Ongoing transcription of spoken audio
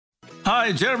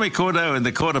Hi, Jeremy Cordeaux in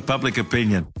the Court of Public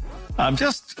Opinion. I'm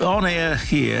just on air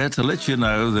here to let you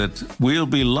know that we'll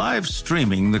be live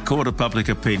streaming the Court of Public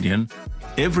Opinion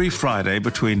every Friday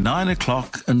between 9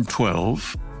 o'clock and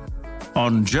 12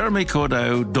 on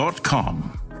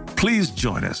jeremycordeaux.com. Please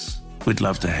join us. We'd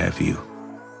love to have you.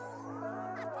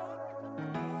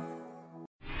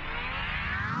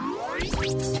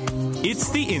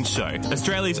 It's The In Show,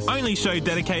 Australia's only show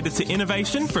dedicated to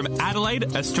innovation from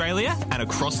Adelaide, Australia and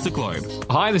across the globe.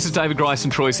 Hi, this is David Grice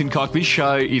and Troy Sincock. This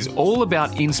show is all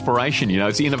about inspiration. You know,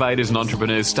 it's innovators and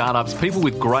entrepreneurs, startups, people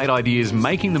with great ideas,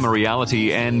 making them a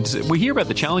reality, and we hear about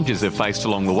the challenges they've faced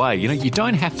along the way. You know, you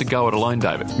don't have to go it alone,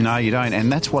 David. No, you don't,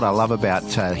 and that's what I love about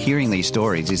hearing these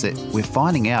stories, is that we're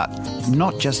finding out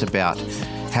not just about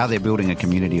how they're building a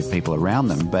community of people around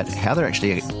them, but how they're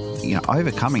actually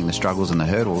overcoming the struggles and the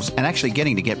hurdles and actually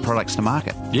getting to get products to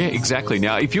market. Yeah, exactly.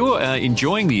 Now, if you're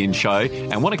enjoying the In Show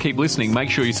and want to keep listening,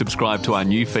 make sure you subscribe to our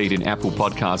new feed in Apple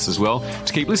Podcasts as well.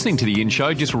 To keep listening to the In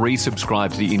Show, just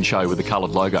resubscribe to the In Show with the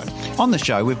coloured logo. On the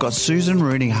show, we've got Susan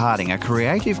Rooney-Harding, a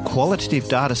creative qualitative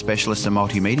data specialist and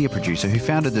multimedia producer who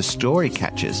founded the Story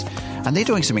Catchers. And they're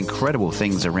doing some incredible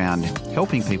things around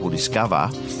helping people discover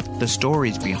the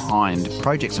stories behind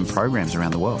projects and programs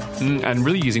around the world. And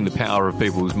really using the power of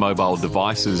people's mobile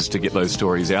devices to get those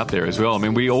stories out there as well. I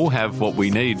mean, we all have what we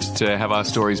need to have our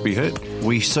stories be heard.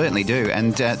 We certainly do.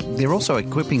 And they're also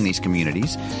equipping these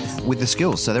communities with the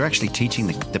skills. So they're actually teaching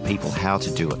the people how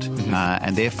to do it. Mm-hmm.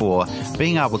 And therefore,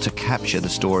 being able to capture the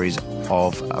stories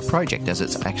of a project as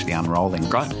it's actually unrolling.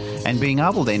 Right. And being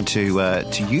able then to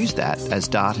use that as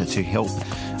data to help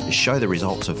show the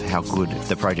results of how good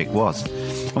the project was.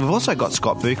 And we've also got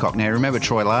Scott Boocock. Now, remember,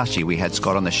 Troy, last year we had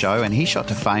Scott on the show and he shot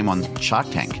to fame on Shark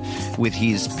Tank with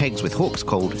his pegs with hooks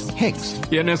called HEGS.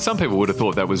 Yeah, now some people would have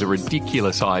thought that was a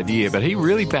ridiculous idea, but he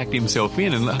really backed himself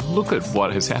in, and look at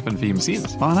what has happened for him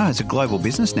since. I know, it's a global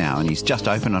business now, and he's just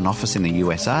opened an office in the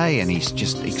USA and he's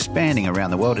just expanding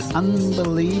around the world. It's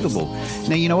unbelievable.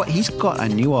 Now, you know what? He's got a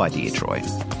new idea, Troy,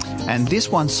 and this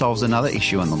one solves another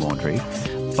issue in the laundry.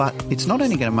 But it's not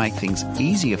only going to make things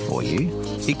easier for you,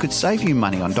 it could save you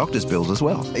money on doctor's bills as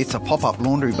well. It's a pop-up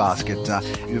laundry basket.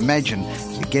 You imagine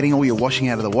you're getting all your washing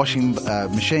out of the washing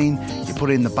machine, you put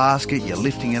it in the basket, you're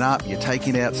lifting it up, you're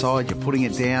taking it outside, you're putting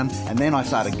it down. And then I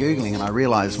started Googling and I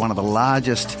realised one of the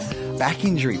largest back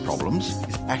injury problems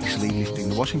is actually lifting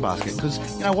the washing basket because,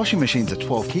 washing machines are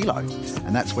 12 kilo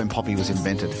and that's when Poppi was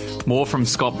invented. More from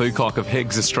Scott Boocock of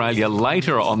HEGS Australia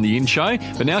later on the In Show.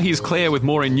 But now here's Claire with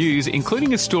more in news,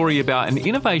 including a story about an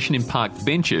innovation in park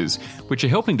benches which are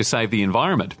helping to save the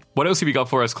environment. What else have you got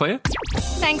for us, Claire?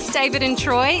 Thanks, David and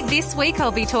Troy. This week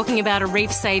I'll be talking about a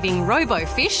reef-saving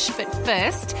robo-fish, but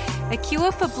first, a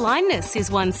cure for blindness is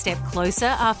one step closer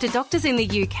after doctors in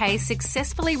the UK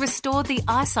successfully restored the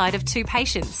eyesight of 2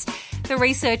 patients. The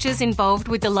researchers involved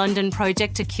with the London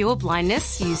project to cure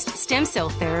blindness used stem cell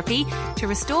therapy to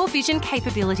restore vision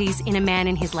capabilities in a man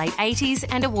in his late 80s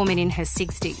and a woman in her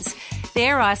 60s.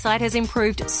 Their eyesight has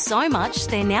improved so much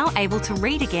they're now able to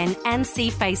read again and see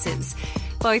faces.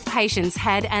 Both patients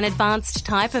had an advanced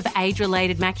type of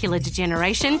age-related macular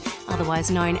degeneration, otherwise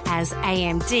known as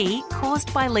AMD,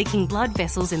 caused by leaking blood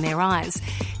vessels in their eyes.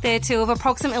 They're 2 of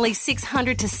approximately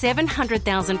 600 to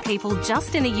 700,000 people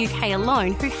just in the UK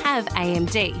alone who have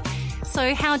AMD.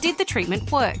 So how did the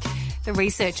treatment work? The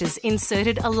researchers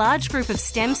inserted a large group of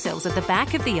stem cells at the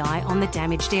back of the eye on the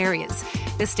damaged areas.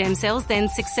 The stem cells then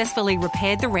successfully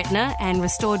repaired the retina and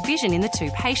restored vision in the 2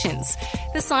 patients.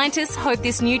 The scientists hope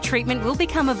this new treatment will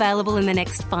become available in the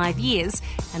next 5 years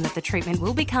and that the treatment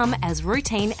will become as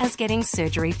routine as getting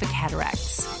surgery for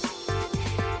cataracts.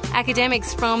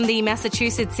 Academics from the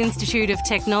Massachusetts Institute of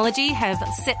Technology have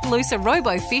set loose a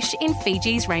robo-fish in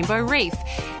Fiji's Rainbow Reef.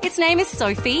 Its name is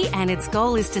Sophie and its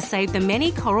goal is to save the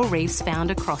many coral reefs found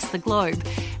across the globe.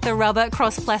 The rubber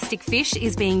cross-plastic fish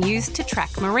is being used to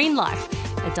track marine life.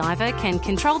 A diver can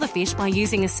control the fish by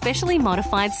using a specially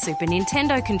modified Super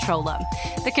Nintendo controller.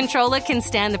 The controller can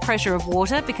stand the pressure of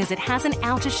water because it has an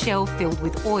outer shell filled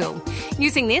with oil.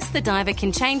 Using this, the diver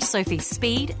can change Sophie's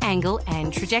speed, angle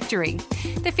and trajectory.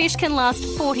 The fish can last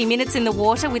 40 minutes in the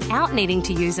water without needing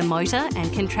to use a motor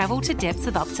and can travel to depths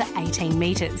of up to 18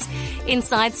 metres.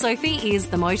 Inside Sophie is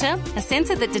the motor, a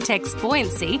sensor that detects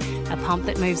buoyancy, a pump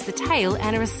that moves the tail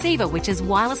and a receiver which is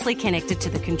wirelessly connected to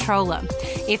the controller.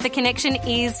 If the connection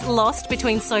is lost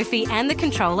between Sophie and the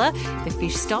controller, the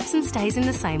fish stops and stays in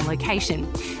the same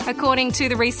location. According to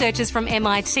the researchers from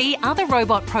MIT, other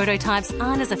robot prototypes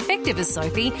aren't as effective as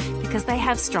Sophie because they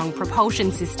have strong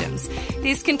propulsion systems.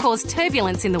 This can cause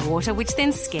turbulence in the water, which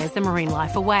then scares the marine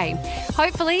life away.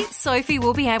 Hopefully, Sophie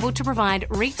will be able to provide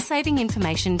reef-saving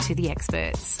information to the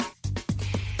experts.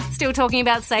 Still talking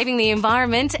about saving the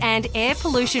environment, and air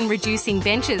pollution reducing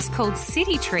benches called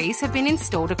city trees have been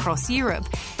installed across Europe.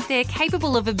 They're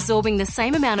capable of absorbing the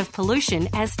same amount of pollution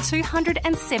as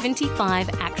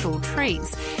 275 actual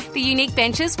trees. The unique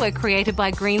benches were created by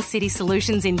Green City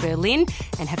Solutions in Berlin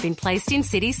and have been placed in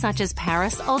cities such as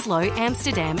Paris, Oslo,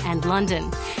 Amsterdam and London.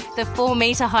 The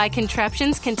 4-metre-high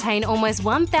contraptions contain almost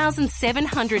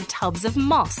 1,700 tubs of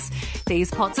moss.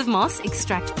 These pots of moss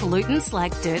extract pollutants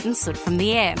like dirt and soot from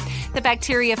the air. The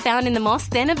bacteria found in the moss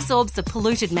then absorbs the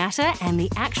polluted matter and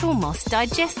the actual moss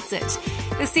digests it.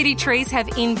 The city trees have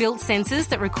inbuilt sensors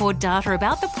that record data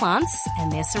about the plants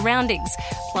and their surroundings.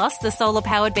 Plus, the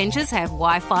solar-powered benches have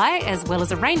Wi-Fi as well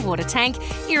as a rainwater tank,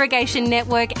 irrigation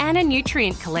network and a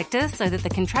nutrient collector so that the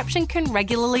contraption can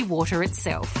regularly water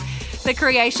itself. The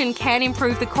creation can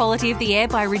improve the quality of the air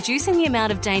by reducing the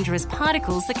amount of dangerous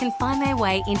particles that can find their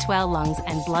way into our lungs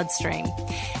and bloodstream.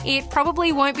 It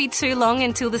probably won't be too long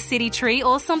until the city tree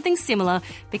or something similar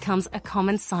becomes a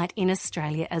common sight in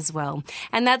Australia as well.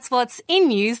 And that's what's in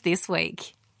news this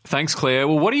week. Thanks, Claire.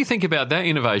 Well, what do you think about that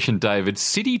innovation, David?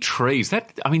 City trees.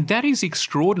 That is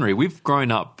extraordinary. We've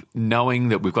grown up knowing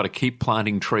that we've got to keep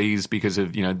planting trees because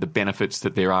of, the benefits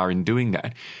that there are in doing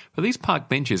that. But these park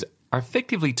benches are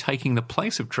effectively taking the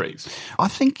place of trees. I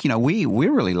think,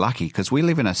 we're really lucky because we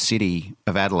live in a city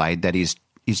of Adelaide that is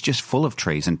just full of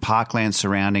trees and parkland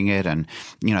surrounding it, and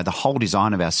the whole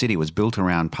design of our city was built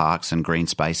around parks and green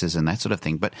spaces and that sort of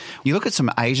thing. But you look at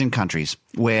some Asian countries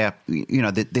where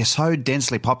they're so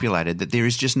densely populated that there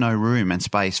is just no room and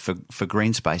space for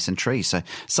green space and trees. So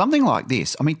something like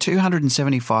this,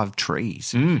 275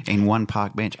 trees in one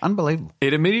park bench, unbelievable.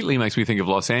 It immediately makes me think of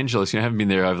Los Angeles. I haven't been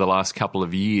there over the last couple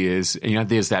of years.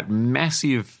 There's that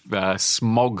massive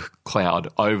smog cloud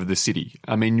over the city.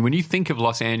 When you think of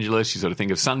Los Angeles, you sort of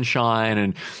think of sunshine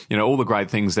and all the great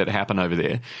things that happen over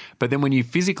there. But then when you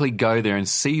physically go there and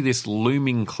see this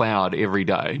looming cloud every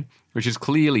day, which is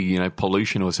clearly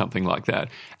pollution or something like that,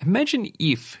 imagine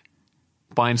if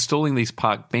by installing these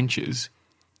park benches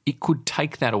it could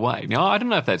take that away. Now, I don't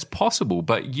know if that's possible,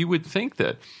 but you would think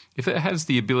that if it has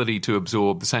the ability to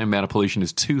absorb the same amount of pollution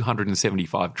as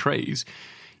 275 trees,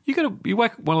 you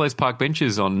whack one of those park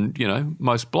benches on,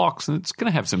 most blocks, and it's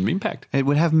going to have some impact. It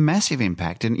would have massive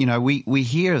impact. And, we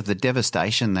hear of the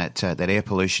devastation that air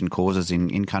pollution causes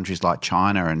in countries like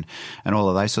China and all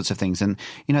of those sorts of things. And,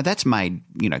 that's made,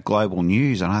 global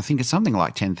news. And I think it's something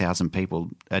like 10,000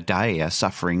 people a day are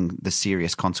suffering the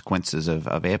serious consequences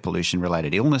of air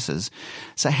pollution-related illnesses.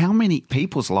 So how many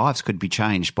people's lives could be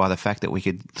changed by the fact that we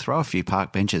could throw a few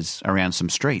park benches around some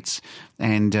streets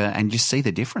and just see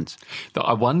the difference?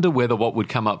 I wonder whether what would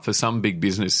come up for some big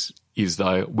business is,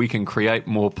 though, we can create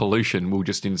more pollution, we'll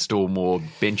just install more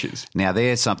benches. Now,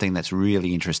 there's something that's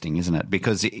really interesting, isn't it?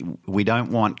 Because we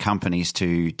don't want companies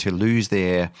to lose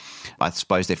their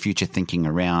future thinking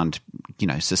around,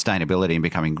 sustainability and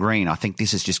becoming green. I think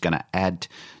this is just going to add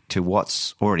to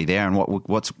what's already there and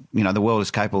what's the world is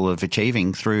capable of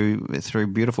achieving through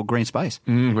beautiful green space.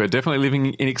 We're definitely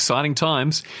living in exciting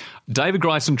times. David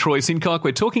Grice and Troy Sincock,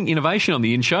 we're talking innovation on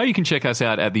The In Show. You can check us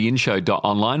out at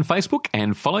theinshow.online Facebook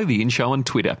and follow The In Show on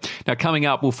Twitter. Now, coming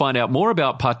up, we'll find out more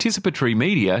about participatory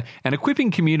media and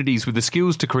equipping communities with the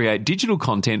skills to create digital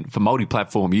content for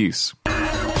multi-platform use.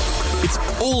 It's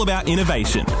all about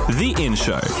innovation. The In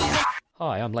Show.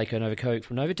 Hi, I'm Lako Novakovic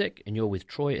from Novatech, and you're with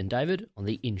Troy and David on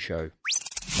The In Show.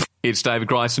 It's David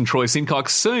Grice and Troy Sincock.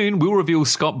 Soon, we'll reveal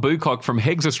Scott Boocock from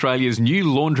HEGS Australia's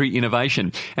new laundry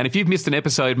innovation. And if you've missed an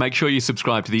episode, make sure you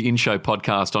subscribe to the In Show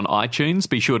podcast on iTunes.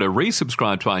 Be sure to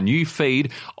resubscribe to our new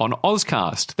feed on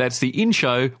Ozcast. That's the In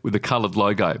Show with the coloured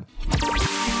logo.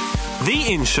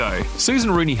 The In Show. Susan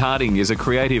Rooney-Harding is a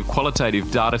creative, qualitative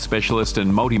data specialist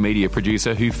and multimedia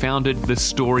producer who founded The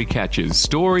Story Catchers,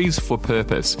 Stories for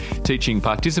Purpose, teaching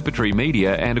participatory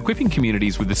media and equipping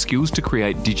communities with the skills to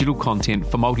create digital content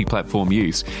for multi-platform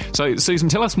use. So, Susan,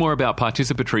 tell us more about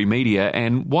participatory media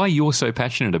and why you're so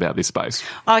passionate about this space.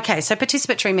 Okay, so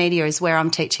participatory media is where I'm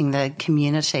teaching the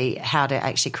community how to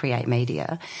actually create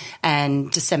media and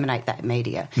disseminate that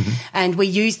media. Mm-hmm. And we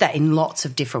use that in lots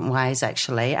of different ways,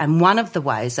 actually. And one of the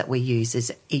ways that we use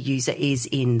is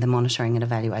in the monitoring and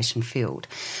evaluation field.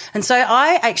 And so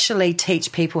I actually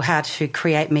teach people how to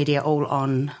create media all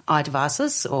on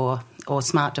iDevices or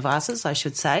smart devices, I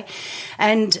should say.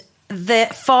 And the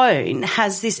phone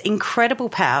has this incredible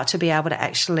power to be able to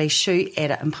actually shoot,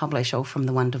 edit and publish all from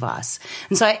the one device.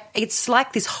 And so it's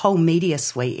like this whole media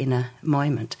suite in a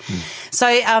moment. So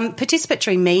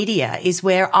participatory media is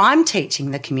where I'm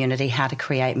teaching the community how to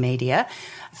create media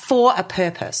for a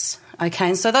purpose. Okay,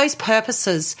 and so those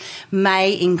purposes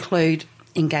may include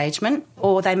engagement,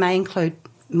 or they may include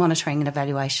monitoring and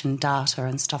evaluation data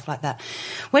and stuff like that.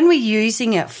 When we're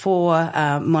using it for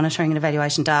monitoring and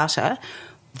evaluation data,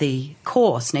 the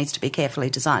course needs to be carefully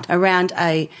designed around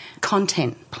a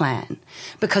content plan,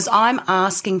 because I'm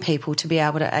asking people to be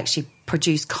able to actually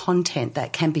produce content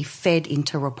that can be fed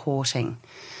into reporting.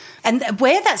 And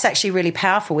where that's actually really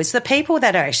powerful is the people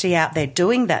that are actually out there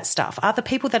doing that stuff are the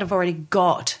people that have already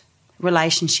got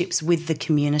relationships with the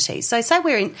community. So say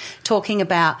we're talking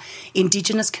about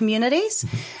Indigenous communities.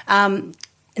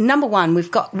 Number one,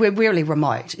 we're really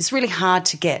remote. It's really hard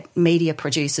to get media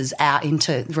producers out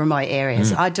into remote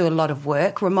areas. I do a lot of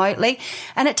work remotely,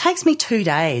 and it takes me 2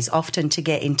 days often to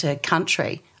get into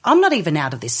country. I'm not even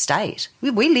out of this state.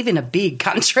 We live in a big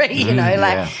country, you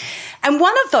know, and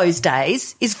one of those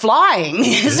days is flying.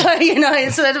 So, you know,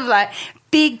 it's sort of like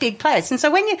big place. And so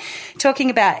when you're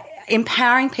talking about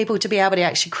empowering people to be able to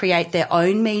actually create their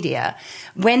own media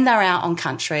when they're out on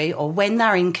country or when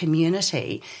they're in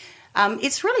community,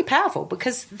 it's really powerful,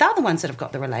 because they're the ones that have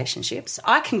got the relationships.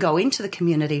 I can go into the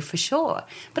community for sure,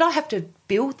 but I have to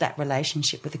build that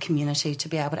relationship with the community to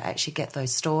be able to actually get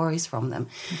those stories from them.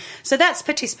 So that's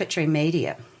participatory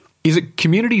media. Is it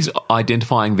communities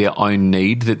identifying their own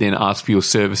need that then ask for your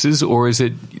services, or is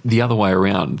it the other way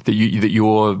around, that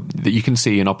you can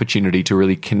see an opportunity to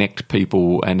really connect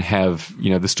people and have, you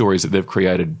know, the stories that they've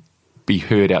created be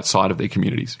heard outside of their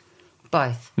communities?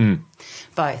 Both.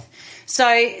 Both.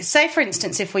 So, say, for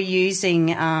instance, if we're using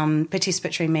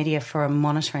participatory media for a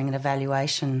monitoring and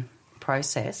evaluation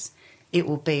process, it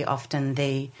will be often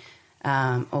the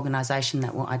organisation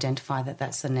that will identify that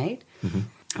that's the need.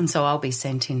 And so I'll be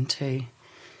sent in to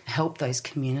help those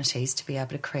communities to be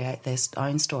able to create their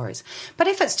own stories. But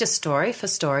if it's just story for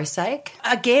story's sake,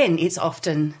 again, it's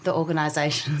often the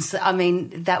organisations,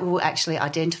 that will actually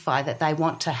identify that they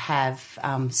want to have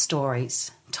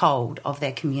stories told of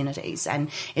their communities, and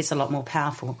it's a lot more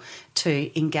powerful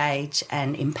to engage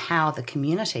and empower the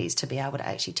communities to be able to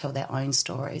actually tell their own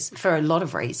stories for a lot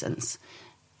of reasons.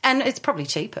 And it's probably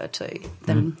cheaper too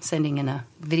than sending in a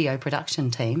video production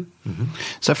team.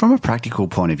 So from a practical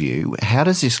point of view, how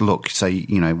does this look? So,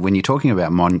 you know, when you're talking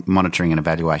about monitoring and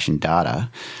evaluation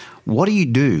data, what do you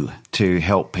do to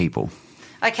help people?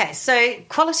 Okay, so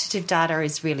qualitative data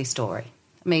is really story.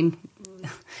 I mean,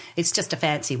 it's just a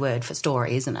fancy word for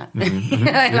story, isn't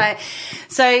it?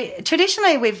 So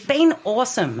traditionally we've been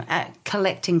awesome at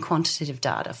collecting quantitative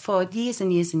data for years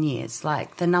and years and years.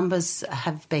 Like, the numbers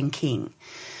have been king.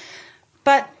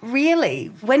 But really,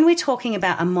 when we're talking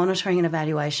about a monitoring and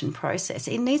evaluation process,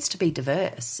 it needs to be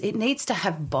diverse. It needs to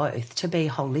have both, to be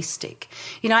holistic.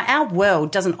 You know, our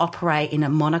world doesn't operate in a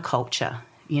monoculture,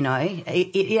 you know.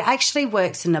 It actually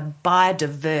works in a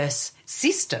biodiverse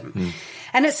system.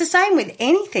 And it's the same with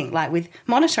anything, like with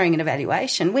monitoring and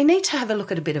evaluation. We need to have a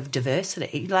look at a bit of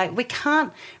diversity. Like, we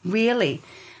can't really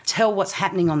tell what's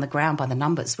happening on the ground by the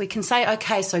numbers. We can say,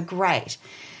 okay, so great.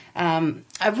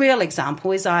 A real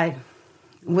example is I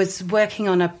was working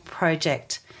on a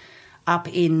project up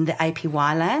in the APY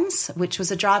lands, which was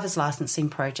a driver's licensing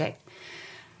project.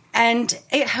 And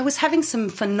it was having some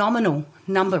phenomenal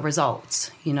number results,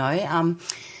 you know.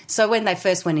 So when they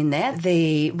first went in there,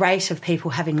 the rate of people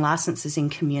having licences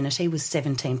in community was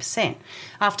 17%.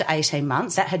 After 18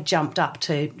 months, that had jumped up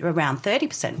to around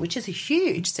 30%, which is a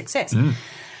huge success.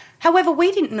 However,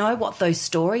 we didn't know what those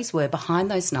stories were behind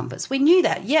those numbers. We knew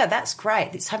that, yeah, that's great.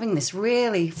 It's having this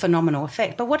really phenomenal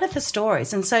effect. But what are the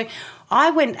stories? And so I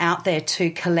went out there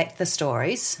to collect the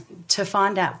stories to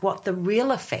find out what the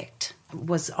real effect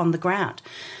was on the ground.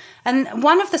 And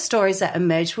one of the stories that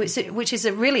emerged, which is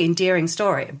a really endearing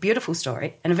story, a beautiful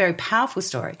story and a very powerful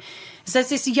story, is there's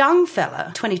this young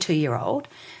fella, 22-year-old,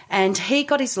 and he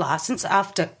got his licence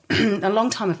after a long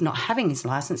time of not having his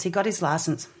licence. He got his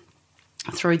licence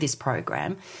through this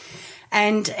program,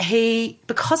 and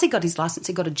because he got his licence,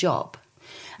 he got a job.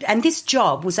 And this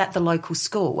job was at the local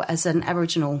school as an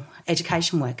Aboriginal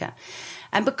education worker.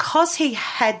 And because he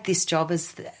had this job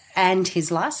and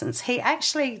his licence, he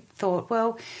actually thought,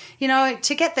 well, you know,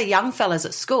 to get the young fellas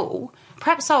at school,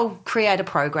 perhaps I'll create a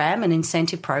program, an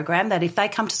incentive program, that if they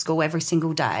come to school every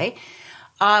single day,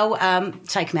 I'll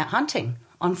take them out hunting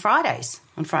on Fridays,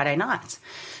 on Friday nights.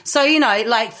 So, you know,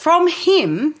 like, from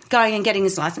him going and getting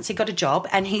his licence, he got a job,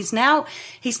 and he's now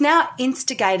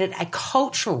instigated a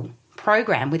cultural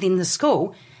program within the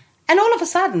school And all of a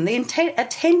sudden, the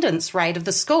attendance rate of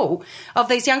the school of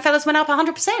these young fellas went up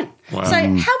 100%. Wow. So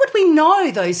how would we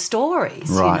know those stories,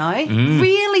 Right. you know?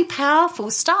 Really powerful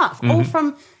stuff, all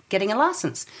from getting a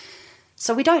licence.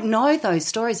 So we don't know those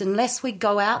stories unless we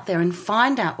go out there and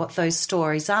find out what those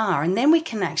stories are, and then we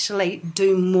can actually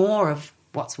do more of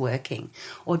what's working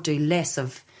or do less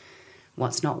of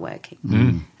what's not working.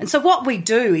 And so what we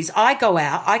do is I go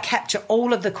out, I capture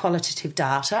all of the qualitative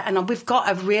data, and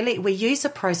we use a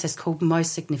process called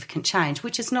most significant change,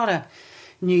 which is not a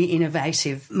new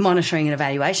innovative monitoring and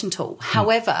evaluation tool.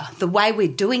 However, the way we're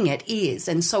doing it is,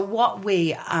 and so what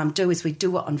we do is we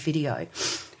do it on video.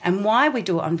 And why we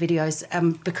do it on videos,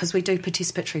 because we do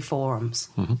participatory forums.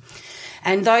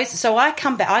 And so I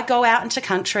come back, I go out into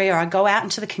country or I go out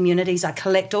into the communities, I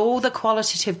collect all the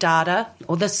qualitative data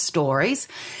or the stories,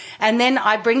 and then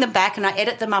I bring them back and I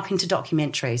edit them up into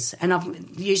documentaries. And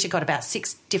I've usually got about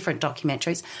 6 different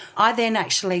documentaries. I then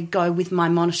actually go with my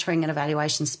monitoring and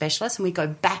evaluation specialist and we go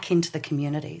back into the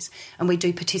communities and we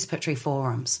do participatory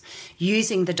forums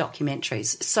using the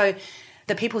documentaries. So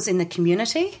the people's in the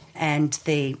community and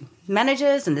the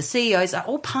managers and the CEOs are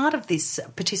all part of this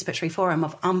participatory forum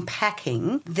of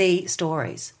unpacking the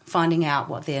stories, finding out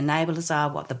what the enablers are,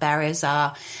 what the barriers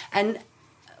are. And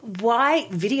why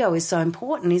video is so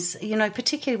important is, you know,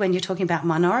 particularly when you're talking about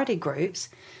minority groups,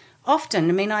 often,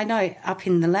 I mean, I know up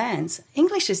in the lands,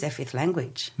 English is their 5th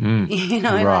language. You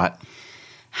know, Right.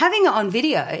 having it on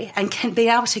video and can be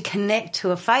able to connect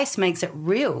to a face makes it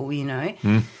real, you know.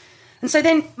 And so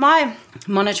then my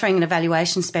monitoring and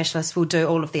evaluation specialist will do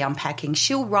all of the unpacking.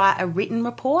 She'll write a written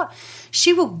report.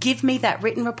 She will give me that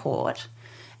written report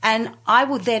and I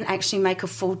will then actually make a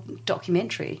full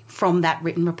documentary from that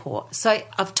written report. So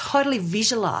I've totally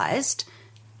visualised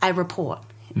a report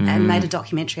and made a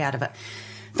documentary out of it.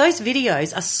 Those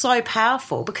videos are so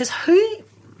powerful because who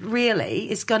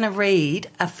really is going to read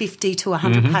a 50 to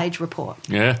 100-page report?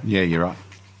 Yeah. Yeah, you're right.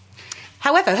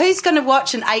 However, who's going to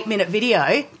watch an 8-minute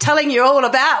video telling you all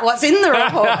about what's in the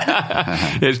report?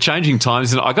 It's changing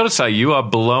times, and I got to say, you are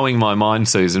blowing my mind,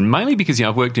 Susan. Mainly because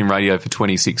I've worked in radio for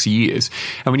 26 years,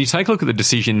 and when you take a look at the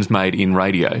decisions made in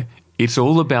radio, it's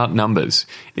all about numbers.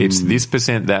 It's this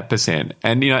percent, that percent.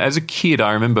 And, as a kid,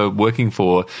 I remember working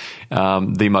for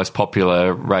the most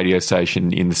popular radio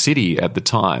station in the city at the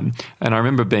time. And I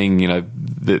remember being,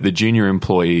 the junior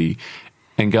employee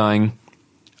and going,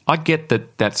 I get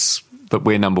that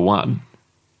we're number one,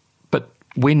 but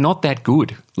we're not that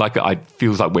good. Like, it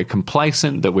feels like we're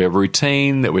complacent, that we're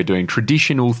routine, that we're doing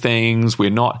traditional things. We're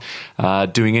not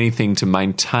doing anything to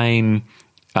maintain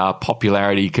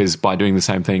popularity, because by doing the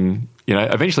same thing,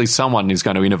 eventually someone is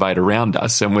going to innovate around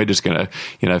us and we're just going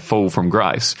to, fall from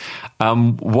grace.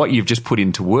 What you've just put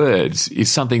into words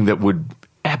is something that would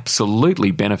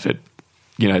absolutely benefit,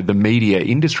 the media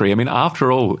industry. I mean,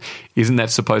 after all, isn't that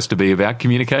supposed to be about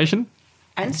communication?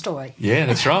 And story. Yeah,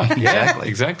 that's right. Yeah,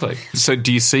 exactly. So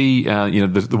do you see,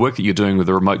 the work that you're doing with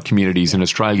the remote communities in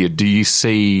Australia, do you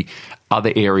see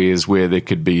other areas where there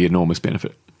could be enormous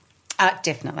benefit?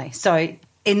 Definitely. So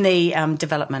in the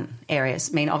development areas,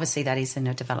 I mean, obviously that is in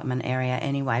a development area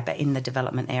anyway, but in the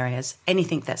development areas,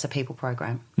 anything that's a people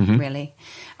program, really,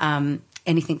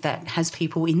 anything that has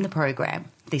people in the program,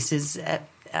 this is,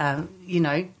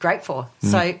 great for.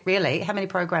 So really, how many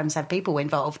programs have people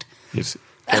involved? Yes.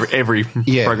 Every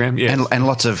program, yeah, and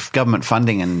lots of government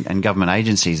funding and government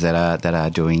agencies that are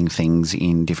doing things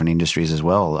in different industries as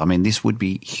well. I mean, this would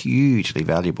be hugely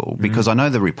valuable because I know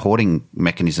the reporting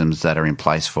mechanisms that are in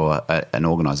place for an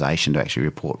organisation to actually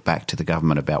report back to the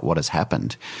government about what has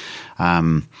happened.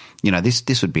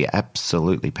 This would be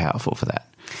absolutely powerful for that.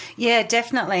 Yeah,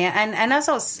 definitely. And as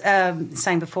I was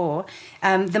saying before,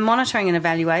 the monitoring and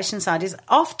evaluation side is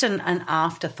often an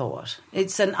afterthought.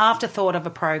 It's an afterthought of a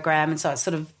program, and so it's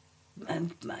sort of,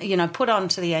 put on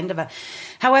to the end of it.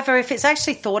 However, if it's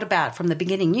actually thought about from the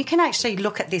beginning, you can actually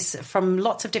look at this from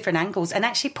lots of different angles and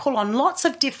actually pull on lots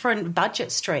of different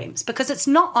budget streams, because it's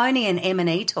not only an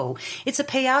M&E tool, it's a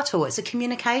PR tool, it's a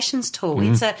communications tool,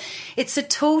 it's a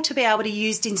tool to be able to be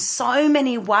used in so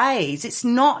many ways. It's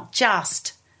not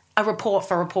just a report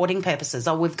for reporting purposes.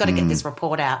 Oh, we've got to get this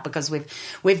report out because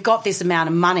we've got this amount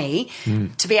of money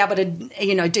to be able to,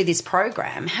 do this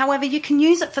program. However, you can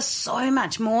use it for so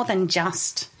much more than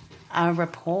just a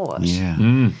report.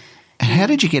 Yeah. How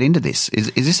did you get into this?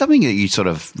 Is this something that you sort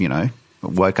of,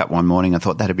 woke up one morning and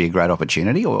thought that'd be a great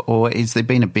opportunity, or has there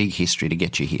been a big history to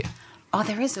get you here? Oh,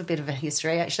 there is a bit of a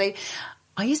history, actually.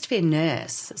 I used to be a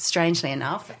nurse, strangely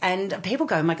enough, and people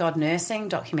go, oh my God, nursing,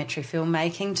 documentary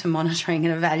filmmaking to monitoring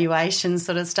and evaluation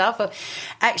sort of stuff. But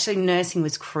actually, nursing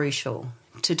was crucial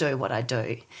to do what I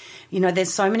do. You know,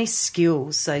 there's so many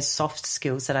skills, those soft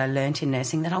skills that I learnt in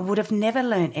nursing that I would have never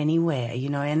learnt anywhere, you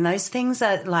know, and those things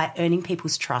are like earning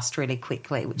people's trust really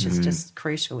quickly, which is just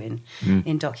crucial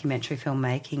in documentary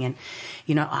filmmaking, and,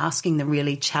 you know, asking the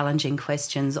really challenging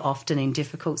questions often in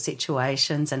difficult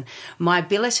situations. And my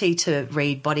ability to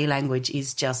read body language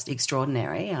is just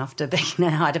extraordinary after being a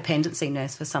high dependency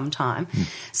nurse for some time.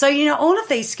 So, you know, all of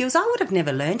these skills I would have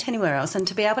never learnt anywhere else, and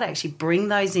to be able to actually bring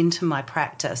those into my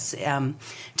practice,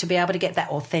 to be able to get that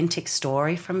authentic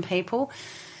story from people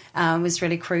was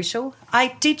really crucial.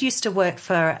 I did used to work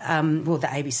for, the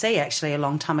ABC actually a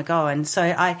long time ago, and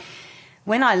so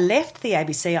when I left the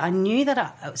ABC, I knew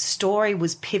that a story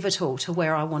was pivotal to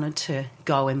where I wanted to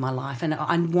go in my life, and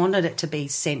I wanted it to be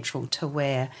central to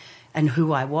where and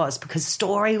who I was, because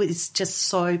story is just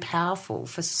so powerful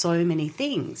for so many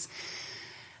things.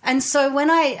 And so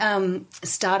when I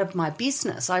started my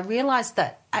business, I realised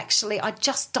that actually I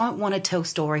just don't want to tell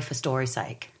story for story's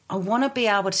sake. I want to be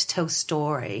able to tell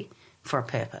story for a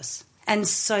purpose. And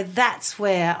so that's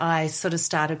where I sort of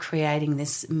started creating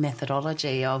this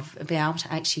methodology of being able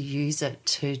to actually use it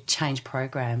to change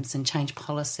programs and change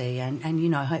policy and you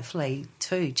know, hopefully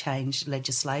to change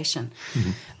legislation,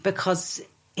 because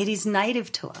it is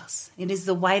native to us. It is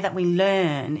the way that we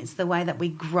learn. It's the way that we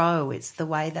grow. It's the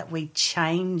way that we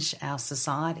change our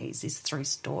societies is through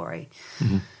story.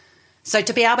 So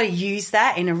to be able to use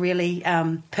that in a really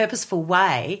purposeful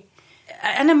way,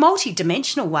 and a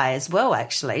multi-dimensional way as well,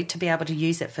 actually, to be able to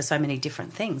use it for so many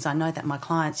different things. I know that my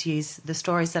clients use the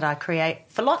stories that I create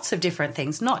for lots of different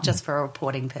things, not just for a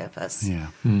reporting purpose. Yeah.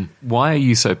 Why are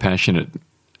you so passionate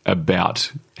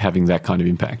about having that kind of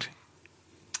impact?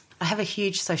 I have a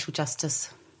huge social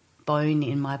justice bone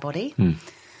in my body,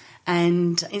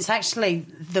 and it's actually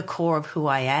the core of who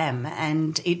I am,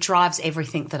 and it drives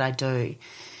everything that I do.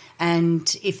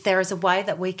 And if there is a way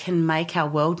that we can make our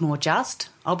world more just,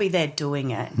 I'll be there doing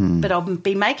it. But I'll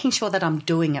be making sure that I'm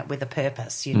doing it with a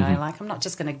purpose, you know, like I'm not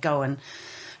just going to go and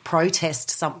protest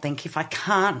something if I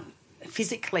can't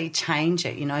physically change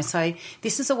it, you know. So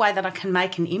this is a way that I can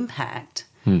make an impact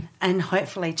and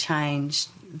hopefully change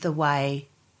the way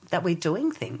that we're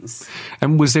doing things.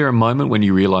 And was there a moment when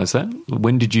you realised that?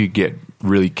 When did you get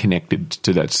really connected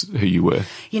to that's who you were?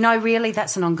 You know, really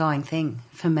that's an ongoing thing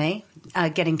for me,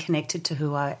 getting connected to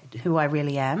who I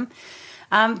really am.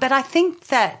 But I think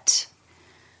that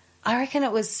I reckon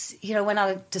it was, you know, when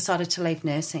I decided to leave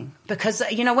nursing. Because,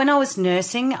 you know, when I was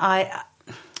nursing,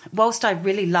 whilst I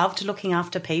really loved looking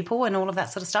after people and all of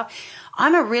that sort of stuff,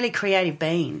 I'm a really creative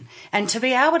being. And to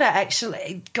be able to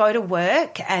actually go to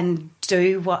work and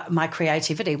do what my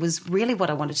creativity was really what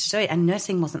I wanted to do. And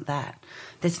nursing wasn't that.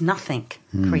 There's nothing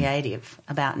creative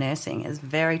about nursing. It's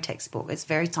very textbook. It's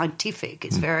very scientific.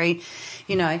 It's very,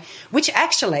 you know, which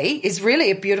actually is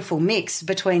really a beautiful mix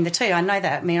between the two. I know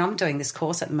that. I mean, I'm doing this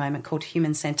course at the moment called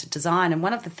Human-Centered Design, and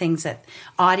one of the things that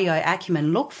IDEO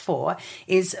Acumen look for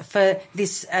is for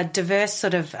this diverse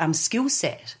sort of skill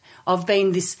set of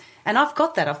being this, and I've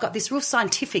got that. I've got this real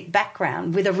scientific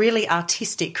background with a really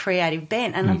artistic, creative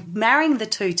bent, and marrying the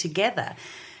two together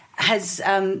has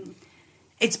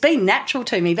it's been natural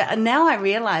to me, but now I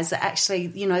realise that actually,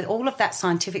 you know, all of that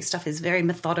scientific stuff is very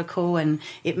methodical, and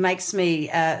it makes me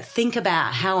think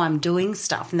about how I'm doing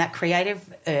stuff, and that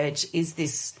creative urge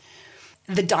is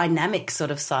the dynamic sort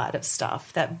of side of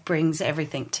stuff that brings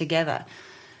everything together.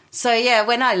 So, yeah,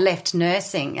 when I left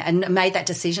nursing and made that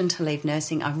decision to leave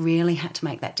nursing, I really had to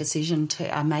make that decision to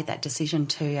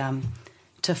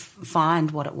find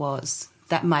what it was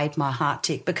that made my heart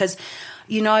tick, because,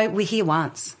 you know, we're here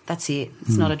once. That's it.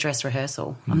 It's not a dress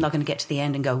rehearsal. I'm not going to get to the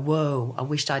end and go, whoa, I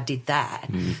wished I did that.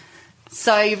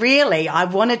 So really I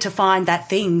wanted to find that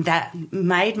thing that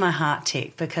made my heart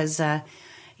tick, because,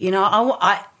 you know,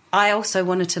 I also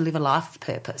wanted to live a life of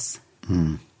purpose.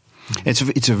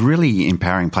 It's a really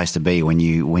empowering place to be when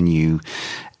you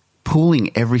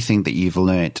pulling everything that you've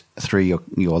learnt through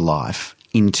your life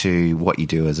into what you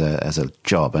do as a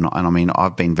job. And I mean,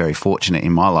 I've been very fortunate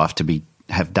in my life to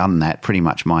have done that pretty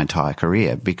much my entire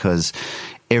career, because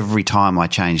every time I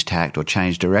changed tact or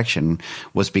changed direction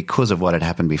was because of what had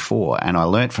happened before, and I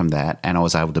learnt from that and I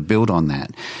was able to build on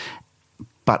that.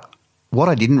 But what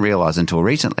I didn't realise until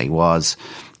recently was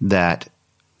that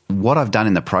what I've done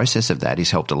in the process of that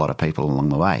is helped a lot of people along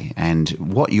the way. And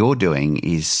what you're doing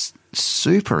is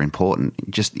super important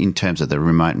just in terms of the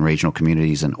remote and regional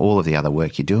communities and all of the other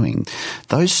work you're doing.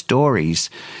 Those stories,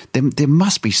 there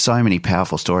must be so many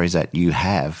powerful stories that you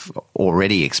have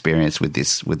already experienced with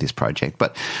this project.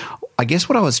 But I guess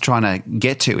what I was trying to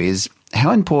get to is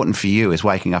how important for you is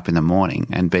waking up in the morning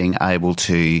and being able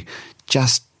to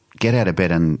just get out of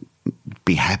bed and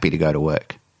be happy to go to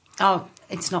work. Oh,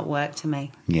 it's not work to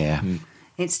me. Yeah.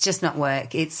 It's just not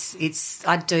work.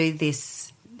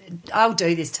 I'll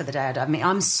do this to the day I die. I mean,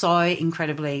 I'm so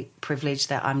incredibly privileged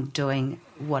that I'm doing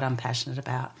what I'm passionate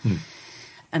about.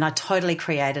 And I totally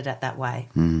created it that way.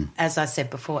 As I said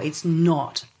before, it's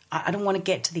not. I don't want to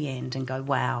get to the end and go,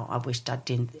 wow, I wished I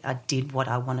did what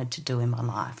I wanted to do in my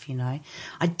life, you know.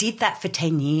 I did that for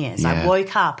 10 years. Yeah. I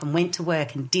woke up and went to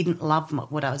work and didn't love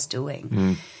what I was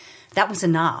doing. That was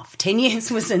enough. 10 years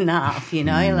was enough, you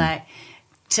know. Like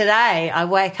today I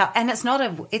wake up and it's not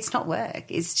work.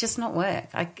 It's just not work.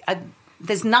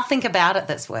 There's nothing about it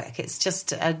that's work. It's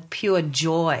just a pure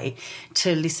joy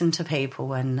to listen to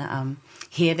people and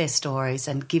hear their stories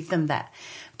and give them that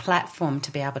platform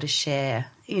to be able to share,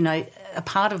 you know, a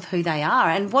part of who they are.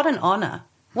 And what an honour,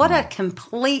 what a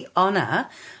complete honour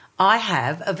I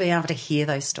have of being able to hear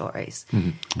those stories.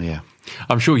 Yeah.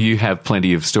 I'm sure you have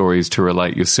plenty of stories to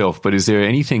relate yourself, but is there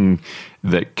anything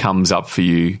that comes up for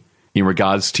you in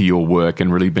regards to your work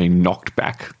and really being knocked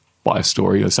back by a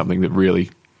story or something that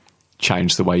really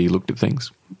changed the way you looked at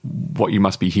things? What you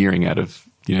must be hearing out of,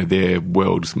 you know, their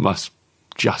worlds must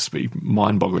just be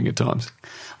mind-boggling at times.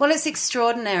 Well, it's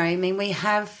extraordinary. I mean, we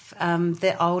have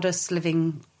the oldest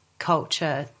living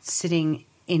culture sitting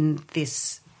in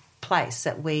this place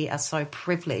that we are so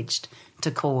privileged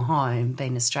to call home,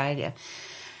 being Australia.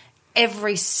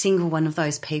 Every single one of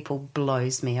those people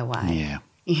blows me away. Yeah.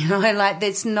 You know, like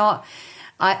there's not...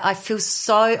 I feel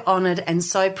so honoured and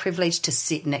so privileged to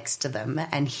sit next to them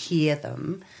and hear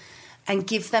them and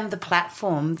give them the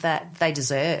platform that they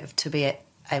deserve to be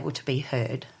able to be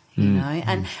heard, you know,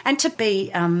 and to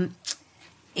be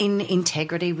in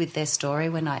integrity with their story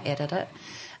when I edit it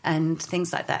and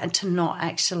things like that, and to not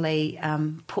actually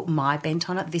put my bent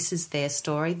on it. This is their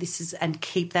story. And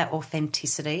keep that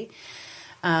authenticity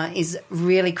is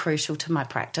really crucial to my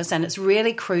practice, and it's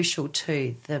really crucial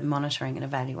to the monitoring and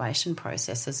evaluation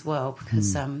process as well,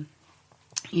 because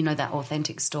you know, that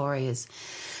authentic story is.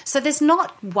 So there's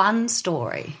not one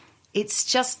story. It's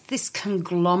just this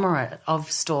conglomerate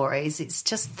of stories. It's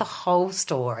just the whole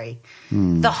story,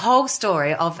 the whole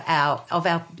story of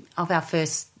our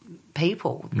first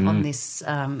people on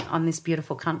this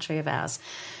beautiful country of ours.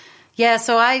 Yeah,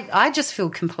 so I just feel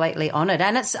completely honoured,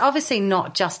 and it's obviously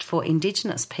not just for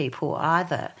Indigenous people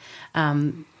either.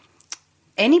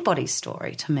 Anybody's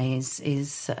story to me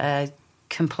is a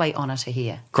complete honour to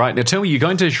hear. Great. Now tell me, you're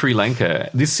going to Sri Lanka.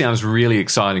 This sounds really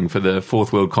exciting for the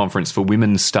Fourth World Conference for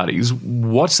Women's Studies.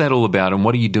 What's that all about and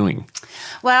what are you doing?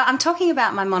 Well, I'm talking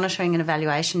about my monitoring and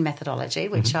evaluation methodology,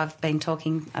 which I've been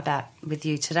talking about with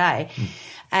you today.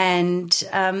 And,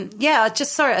 I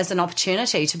just saw it as an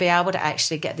opportunity to be able to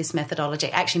actually get this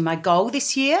methodology. Actually, my goal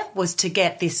this year was to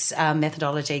get this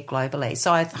methodology globally.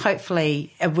 So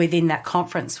hopefully within that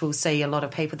conference we'll see a lot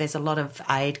of people. There's a lot of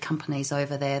aid companies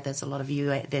over there. There's a lot of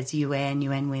there's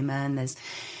UN Women. There's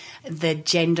the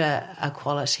gender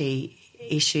equality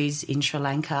issues in Sri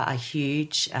Lanka are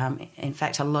huge. In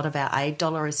fact, a lot of our aid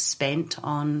dollar is spent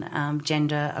on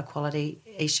gender equality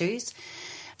issues,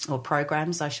 or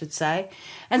programs, I should say.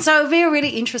 And so it would be a really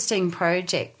interesting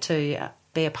project to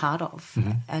be a part of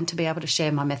and to be able to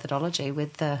share my methodology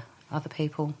with the other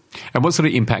people. And what sort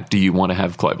of impact do you want to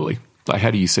have globally? Like,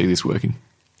 how do you see this working?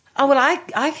 Oh, well,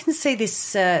 I can see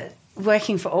this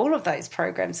working for all of those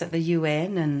programs at the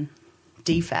UN and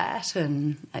DFAT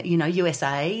and,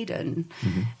 USAID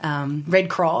and Red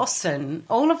Cross and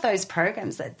all of those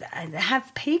programs that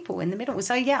have people in the middle.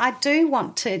 So, I do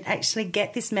want to actually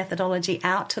get this methodology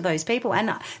out to those people.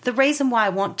 And the reason why I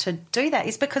want to do that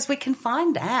is because we can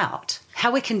find out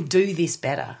how we can do this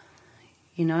better,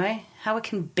 how we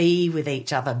can be with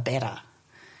each other better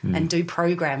and do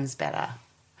programs better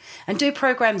and do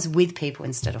programs with people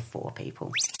instead of for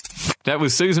people. That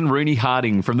was Susan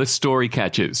Rooney-Harding from the Story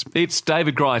Catchers. It's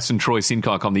David Grice and Troy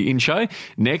Sincock on the In Show.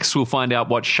 Next, we'll find out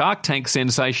what Shark Tank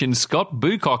sensation Scott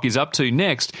Boocock is up to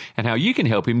next and how you can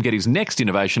help him get his next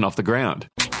innovation off the ground.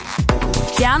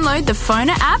 Download the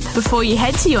Phoner app before you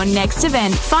head to your next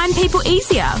event. Find people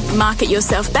easier, market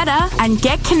yourself better, and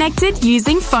get connected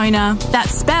using Phoner.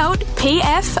 That's spelled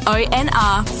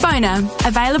PFONR. Phoner.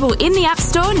 Available in the App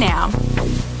Store now.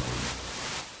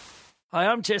 Hi,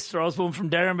 I'm Chester Osborne from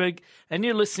Darrenburg, and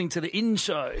you're listening to The In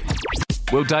Show.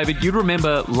 Well, David, you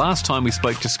remember last time we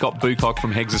spoke to Scott Boocock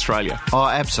from HEGS Australia. Oh,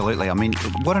 absolutely. I mean,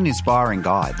 what an inspiring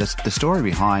guy. The story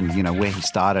behind, where he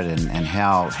started and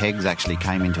how HEGS actually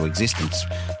came into existence.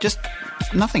 Just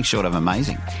nothing short of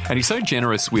amazing. And he's so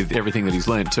generous with everything that he's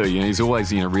learned too. He's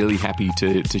always, really happy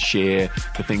to share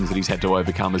the things that he's had to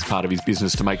overcome as part of his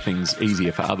business to make things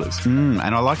easier for others. And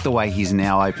I like the way he's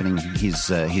now opening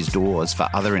his doors for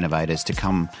other innovators to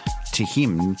come to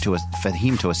him for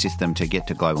him to assist them to get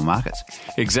to global markets.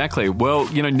 Exactly. Well,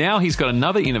 now he's got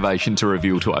another innovation to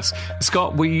reveal to us.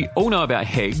 Scott, we all know about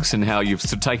HEGS and how you've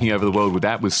sort of taken over the world with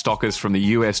that, with stockers from the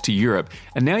US to Europe,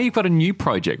 and now you've got a new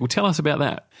project. Well, tell us about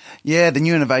that. Yeah, the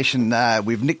new innovation,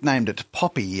 we've nicknamed it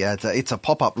Poppi. It's a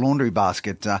pop-up laundry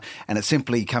basket, and it's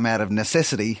simply come out of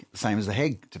necessity, same as the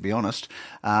HEG, to be honest.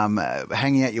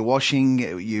 Hanging out your washing,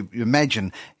 you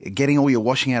imagine getting all your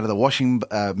washing out of the washing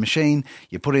machine,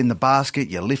 you put it in the basket,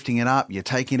 you're lifting it up, you're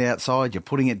taking it outside, you're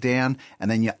putting it down,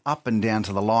 and then you're up and down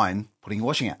to the line putting your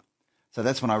washing out. So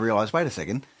that's when I realised, wait a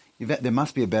second, there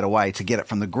must be a better way to get it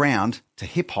from the ground to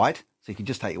hip height, so you can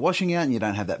just take your washing out and you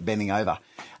don't have that bending over.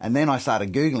 And then I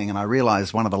started Googling and I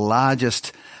realised one of the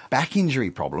largest back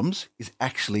injury problems is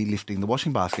actually lifting the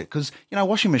washing basket, because,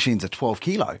 washing machines are 12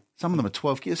 kilo. Some of them are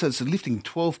 12 kilos, so it's lifting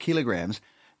 12 kilograms,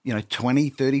 20,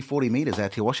 30, 40 metres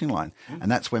out to your washing line.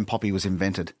 And that's when Poppi was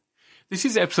invented. This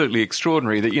is absolutely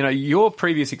extraordinary that, your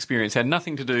previous experience had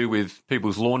nothing to do with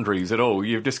people's laundries at all.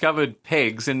 You've discovered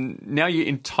pegs and now you're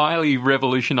entirely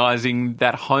revolutionising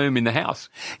that home in the house.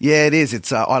 Yeah, it is.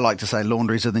 It's I like to say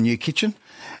laundries are the new kitchen.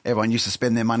 Everyone used to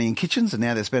spend their money in kitchens and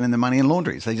now they're spending their money in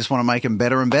laundries. They just want to make them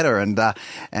better and better.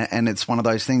 And it's one of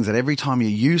those things that every time you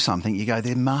use something, you go,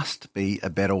 there must be a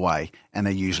better way. And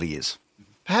there usually is.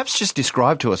 Perhaps just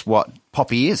describe to us what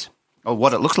Poppi is or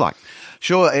what it looks like.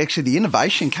 Sure. Actually, the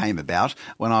innovation came about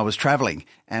when I was travelling,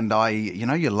 and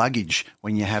your luggage,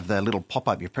 when you have the little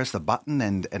pop-up, you press the button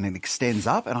and it extends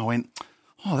up, and I went,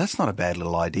 oh, that's not a bad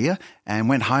little idea, and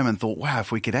went home and thought, wow,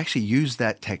 if we could actually use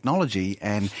that technology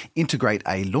and integrate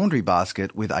a laundry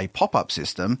basket with a pop-up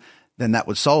system, then that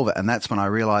would solve it. And that's when I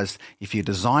realised if you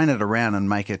design it around and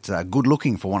make it good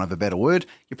looking, for want of a better word,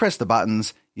 you press the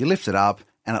buttons, you lift it up,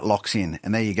 and it locks in.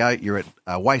 And there you go, you're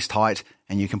at waist height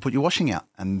and you can put your washing out.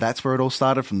 And that's where it all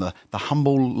started, from the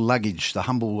humble luggage, the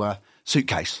humble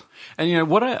suitcase. And,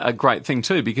 what a great thing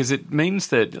too, because it means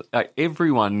that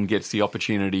everyone gets the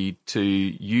opportunity to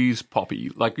use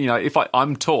Poppi. Like, if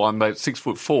I'm tall, I'm about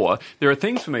 6'4", there are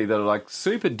things for me that are like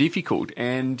super difficult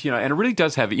and, and it really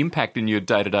does have impact in your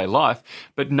day-to-day life.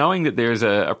 But knowing that there's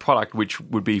a product which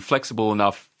would be flexible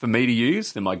enough for me to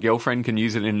use, then my girlfriend can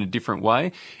use it in a different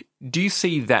way. Do you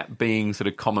see that being sort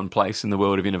of commonplace in the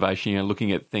world of innovation,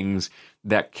 looking at things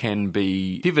that can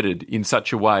be pivoted in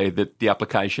such a way that the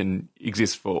application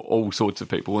exists for all sorts of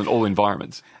people in all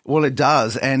environments? Well, it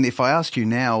does. And if I asked you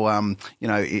now,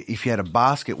 if you had a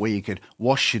basket where you could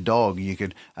wash your dog, you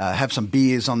could have some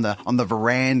beers on the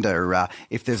veranda,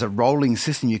 if there's a rolling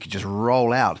system you could just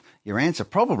roll out, your answer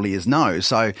probably is no.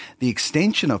 So the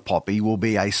extension of Poppi will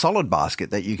be a solid basket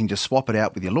that you can just swap it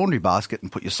out with your laundry basket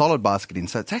and put your solid basket in.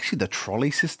 So it's actually the trolley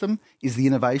system is the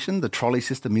innovation. The trolley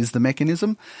system is the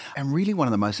mechanism. And really one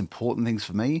of the most important things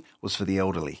for me was for the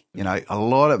elderly. A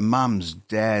lot of mums,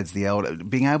 dads, the elder,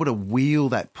 being able to wheel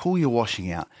that, pull your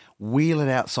washing out, wheel it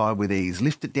outside with ease,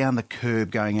 lift it down the curb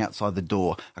going outside the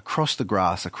door, across the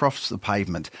grass, across the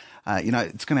pavement.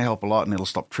 It's going to help a lot, and it'll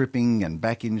stop tripping and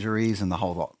back injuries and the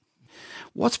whole lot.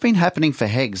 What's been happening for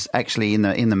HEGS actually in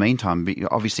the meantime?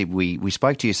 Obviously, we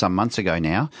spoke to you some months ago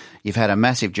now. You've had a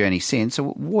massive journey since.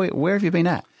 So where have you been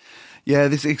at? Yeah,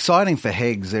 this is exciting for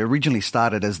HEGS. They originally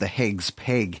started as the HEGS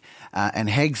PEG, and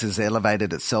HEGS has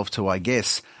elevated itself to, I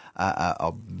guess,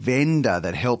 a vendor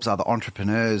that helps other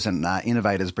entrepreneurs and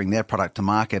innovators bring their product to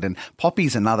market. And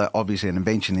Poppi's another, obviously, an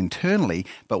invention internally,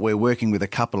 but we're working with a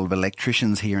couple of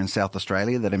electricians here in South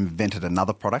Australia that invented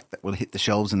another product that will hit the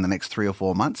shelves in the next 3 or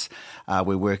 4 months.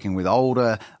 We're working with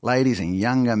older ladies and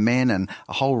younger men and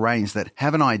a whole range that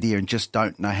have an idea and just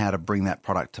don't know how to bring that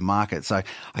product to market. So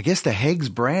I guess the HEGS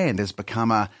brand has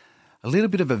become a little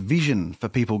bit of a vision for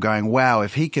people going, wow,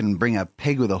 if he can bring a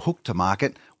peg with a hook to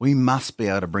market, we must be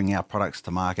able to bring our products to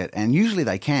market. And usually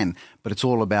they can, but it's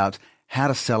all about how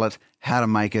to sell it, how to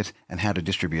make it, and how to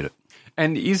distribute it.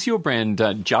 And is your brand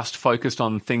just focused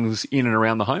on things in and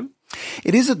around the home?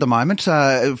 It is at the moment.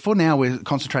 For now, we're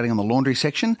concentrating on the laundry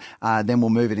section. Then we'll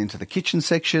move it into the kitchen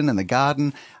section and the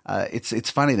garden.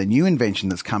 It's funny, the new invention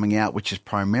that's coming out, which is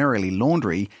primarily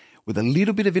laundry, with a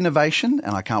little bit of innovation,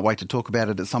 and I can't wait to talk about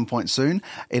it at some point soon.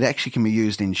 It actually can be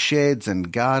used in sheds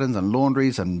and gardens and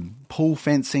laundries and pool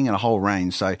fencing and a whole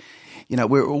range. So,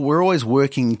 we're always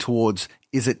working towards,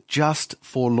 is it just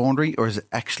for laundry or is it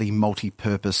actually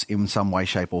multi-purpose in some way,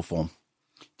 shape or form?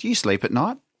 Do you sleep at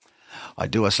night? I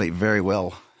do. I sleep very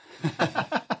well.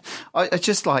 It's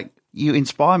just like You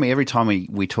inspire me every time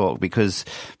we talk, because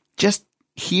just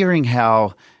hearing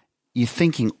how you're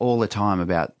thinking all the time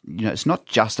about, it's not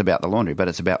just about the laundry, but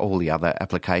it's about all the other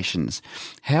applications.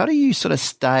 How do you sort of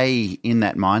stay in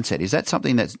that mindset? Is that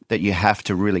something that you have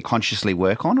to really consciously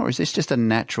work on, or is this just a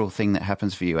natural thing that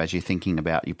happens for you as you're thinking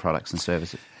about your products and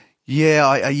services?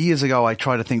 Yeah, years ago I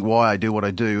tried to think why I do what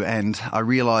I do, and I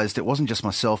realised it wasn't just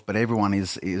myself, but everyone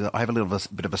is I have a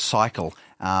bit of a cycle,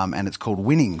 and it's called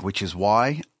winning, which is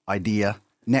why, idea,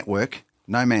 network,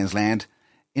 no man's land,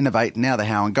 innovate, now the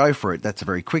how, and go for it. That's a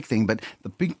very quick thing, but the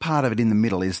big part of it in the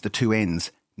middle is the two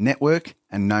ends, network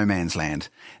and no man's land.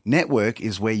 Network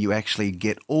is where you actually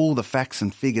get all the facts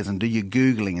and figures and do your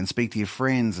Googling and speak to your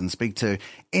friends and speak to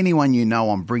anyone you know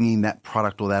on bringing that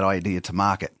product or that idea to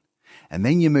market. And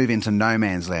then you move into no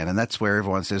man's land, and that's where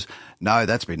everyone says, no,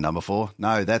 that's been done before.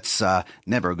 No, that's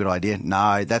never a good idea.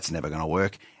 No, that's never going to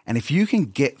work. And if you can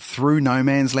get through no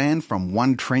man's land from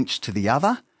one trench to the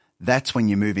other, that's when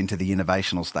you move into the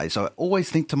innovational stage. So I always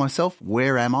think to myself,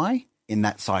 where am I in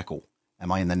that cycle?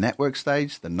 Am I in the network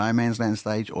stage, the no man's land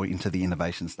stage, or into the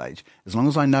innovation stage? As long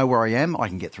as I know where I am, I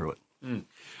can get through it. Mm.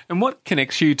 And what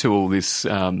connects you to all this,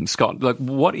 Scott? Like,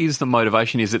 what is the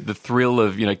motivation? Is it the thrill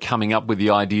of, coming up with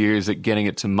the idea? Is it getting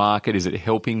it to market? Is it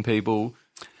helping people?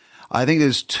 I think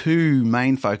there's two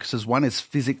main focuses. One is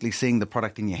physically seeing the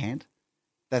product in your hand.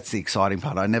 That's the exciting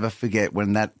part. I never forget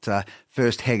when that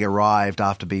first HEG arrived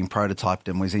after being prototyped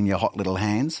and was in your hot little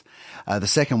hands. The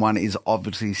second one is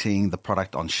obviously seeing the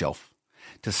product on shelf.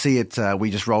 To see it, we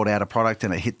just rolled out a product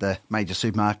and it hit the major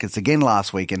supermarkets again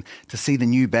last week. And to see the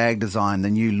new bag design,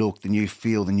 the new look, the new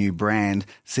feel, the new brand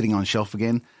sitting on shelf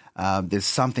again, there's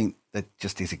something that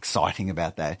just is exciting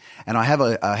about that. And I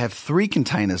have 3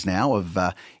 containers now of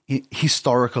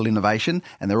historical innovation,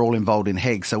 and they're all involved in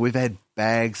HEGS. So we've had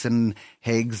bags and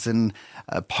HEGS and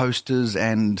posters,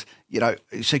 and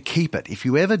so keep it. If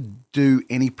you ever do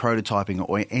any prototyping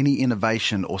or any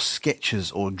innovation or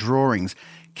sketches or drawings,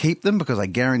 keep them, because I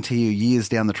guarantee you years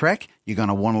down the track, you're going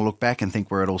to want to look back and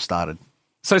think where it all started.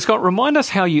 So Scott, remind us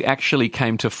how you actually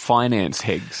came to finance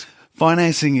HEGS.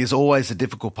 Financing is always the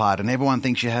difficult part, and everyone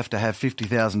thinks you have to have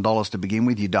 $50,000 to begin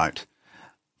with. You don't.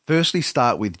 Firstly,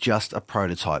 start with just a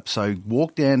prototype. So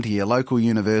walk down to your local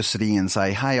university and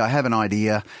say, hey, I have an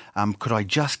idea. Could I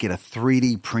just get a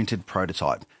 3D printed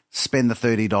prototype? Spend the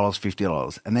 $30,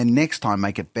 $50, and then next time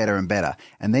make it better and better.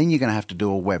 And then you're going to have to do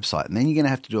a website, and then you're going to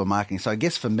have to do a marketing. So I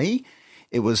guess for me,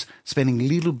 it was spending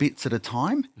little bits at a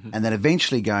time, and then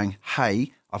eventually going,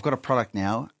 hey, I've got a product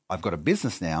now, I've got a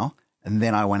business now. And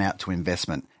then I went out to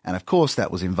investment. And of course,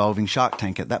 that was involving Shark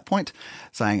Tank at that point,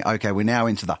 saying, okay, we're now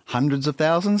into the hundreds of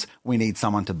thousands. We need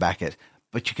someone to back it.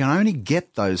 But you can only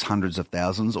get those hundreds of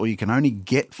thousands, or you can only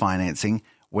get financing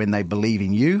when they believe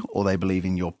in you or they believe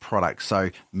in your product. So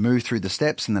move through the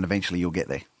steps and then eventually you'll get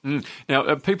there.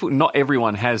 Now, not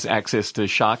everyone has access to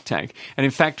Shark Tank. And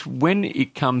in fact, when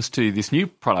it comes to this new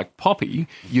product, Poppi,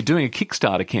 you're doing a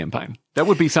Kickstarter campaign. That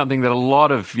would be something that a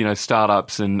lot of,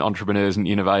 startups and entrepreneurs and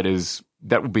innovators,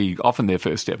 that would be often their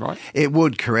first step, right? It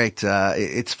would, correct.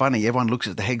 It's funny. Everyone looks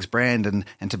at the HEGS brand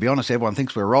and to be honest, everyone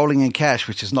thinks we're rolling in cash,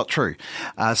 which is not true.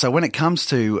 So when it comes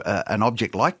to an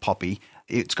object like Poppi,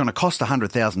 it's going to cost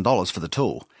 $100,000 for the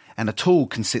tool. And a tool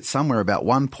can sit somewhere about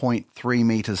 1.3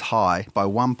 metres high by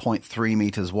 1.3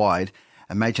 metres wide.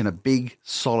 Imagine a big,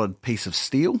 solid piece of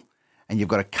steel, and you've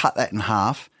got to cut that in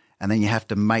half, and then you have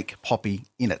to make Poppi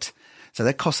in it. So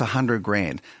that costs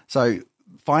 $100,000. So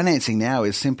financing now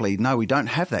is simply, no, we don't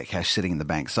have that cash sitting in the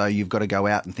bank. So you've got to go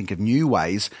out and think of new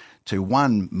ways to,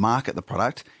 1, market the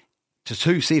product, to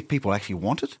 2, see if people actually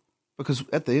want it. Because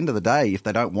at the end of the day, if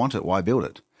they don't want it, why build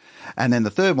it? And then the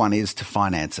third one is to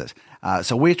finance it.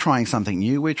 So we're trying something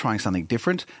new. We're trying something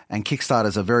different. And Kickstarter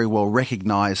is a very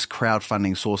well-recognised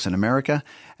crowdfunding source in America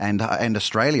and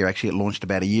Australia. Actually, it launched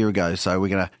about a year ago. So we're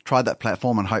going to try that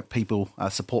platform and hope people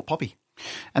support Poppi.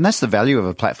 And that's the value of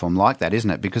a platform like that, isn't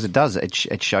it? Because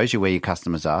it shows you where your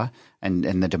customers are and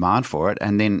the demand for it.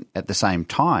 And then at the same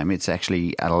time, it's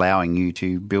actually allowing you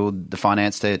to build the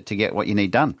finance to get what you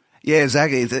need done. Yeah,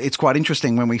 exactly. It's quite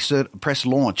interesting. When we press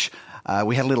launch,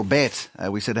 we had a little bet.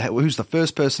 We said, who's the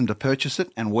first person to purchase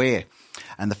it and where?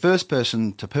 And the first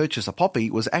person to purchase a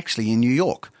Poppi was actually in New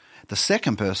York. The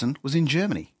second person was in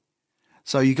Germany.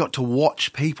 So you got to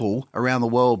watch people around the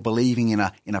world believing in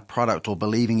a product or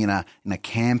believing in a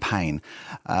campaign.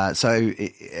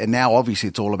 And now obviously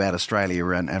it's all about Australia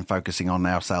and focusing on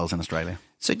our sales in Australia.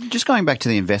 So just going back to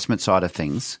the investment side of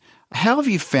things, how have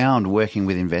you found working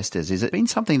with investors? Has it been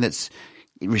something that's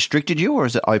restricted you or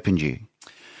has it opened you?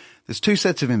 There's two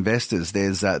sets of investors.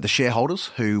 There's the shareholders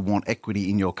who want equity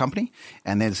in your company,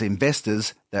 and there's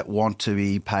investors that want to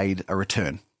be paid a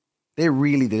return. They're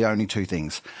really the only two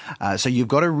things. So you've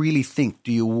got to really think,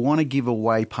 do you want to give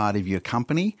away part of your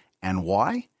company and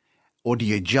why? Or do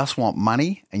you just want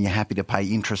money and you're happy to pay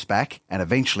interest back and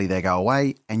eventually they go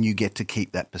away and you get to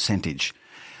keep that percentage?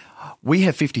 We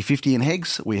have 50-50 in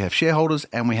HEGS. We have shareholders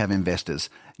and we have investors.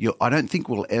 I don't think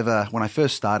we'll ever, when I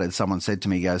first started, someone said to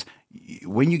me, goes,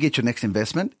 when you get your next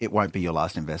investment, it won't be your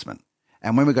last investment.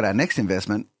 And when we got our next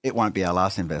investment, it won't be our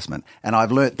last investment. And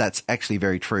I've learnt that's actually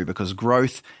very true, because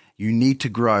growth, you need to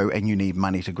grow and you need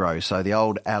money to grow. So the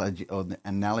old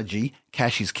analogy,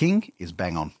 cash is king, is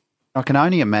bang on. I can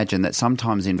only imagine that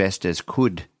sometimes investors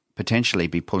could potentially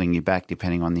be pulling you back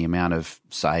depending on the amount of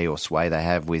say or sway they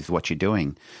have with what you're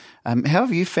doing. How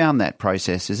have you found that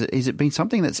process? Is it been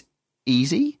something that's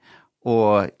easy,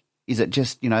 or is it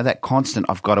just, that constant,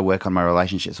 I've got to work on my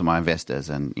relationships with my investors,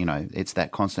 and, it's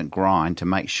that constant grind to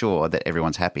make sure that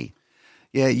everyone's happy?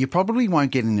 Yeah, you probably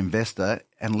won't get an investor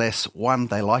unless, one,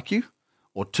 they like you,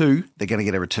 or two, they're going to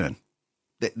get a return.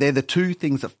 They're the two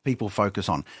things that people focus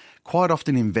on. Quite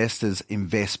often investors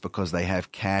invest because they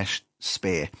have cash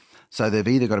spare. So they've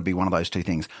either got to be one of those two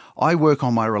things. I work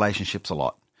on my relationships a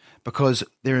lot because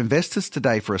they're investors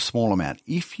today for a small amount.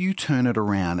 If you turn it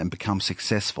around and become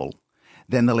successful,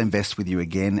 then they'll invest with you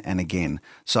again and again.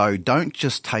 So don't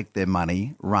just take their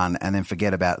money, run, and then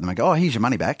forget about them and go, oh, here's your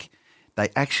money back. They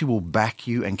actually will back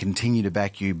you and continue to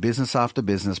back you business after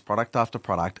business, product after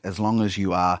product, as long as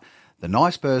you are the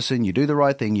nice person, you do the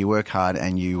right thing, you work hard,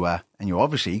 and you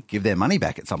obviously give their money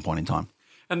back at some point in time.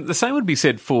 And the same would be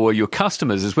said for your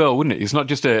customers as well, wouldn't it? It's not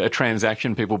just a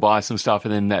transaction, people buy some stuff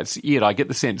and then that's it. I get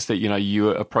the sense that, you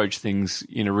approach things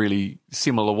in a really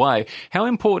similar way. How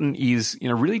important is,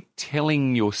 really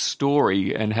telling your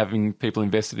story and having people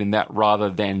invested in that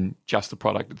rather than just the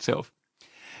product itself?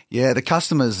 Yeah, the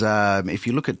customers, if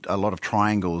you look at a lot of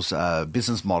Triangle's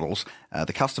business models,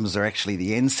 the customers are actually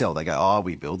the end sell. They go,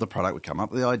 we build the product, we come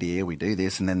up with the idea, we do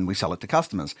this, and then we sell it to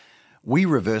customers. We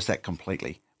reverse that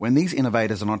completely. When these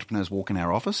innovators and entrepreneurs walk in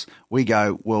our office, we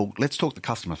go, well, let's talk to the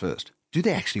customer first. Do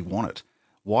they actually want it?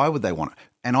 Why would they want it?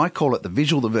 And I call it the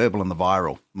visual, the verbal, and the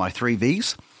viral. My 3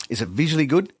 Vs. Is it visually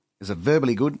good? Is it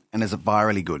verbally good? And is it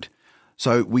virally good?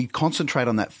 So we concentrate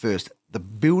on that first. The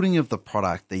building of the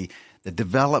product, the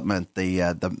development,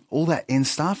 the all that end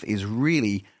stuff is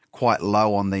really quite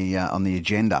low on the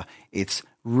agenda. It's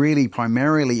really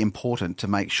primarily important to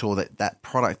make sure that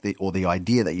product or the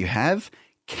idea that you have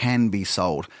can be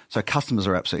sold. So customers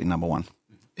are absolutely number one.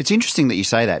 It's interesting that you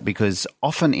say that, because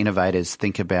often innovators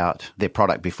think about their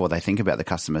product before they think about the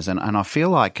customers. And I feel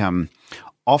like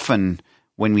often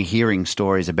when we're hearing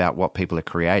stories about what people are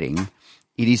creating,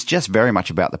 it is just very much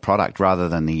about the product rather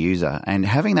than the user. And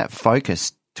having that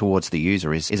focus towards the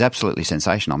user is absolutely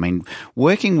sensational. I mean,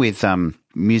 working with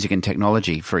music and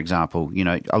technology, for example,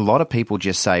 a lot of people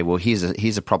just say, well,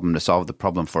 here's a problem to solve the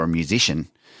problem for a musician.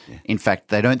 Yeah. In fact,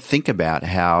 they don't think about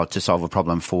how to solve a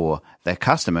problem for their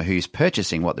customer who's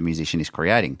purchasing what the musician is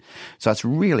creating. So it's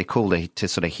really cool to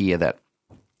sort of hear that,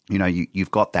 you've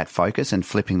got that focus and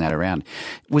flipping that around.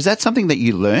 Was that something that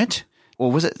you learnt?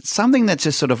 Or was it something that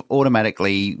just sort of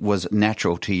automatically was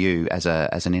natural to you as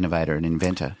an innovator, an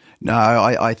inventor? No,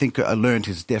 I think learnt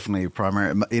is definitely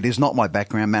primary. It is not my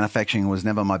background. Manufacturing was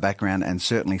never my background, and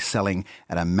certainly selling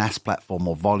at a mass platform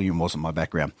or volume wasn't my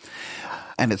background.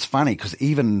 And it's funny because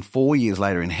even 4 years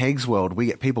later in HEGS world, we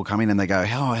get people come in and they go,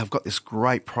 I've got this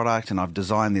great product and I've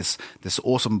designed this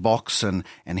awesome box and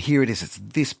here it is. It's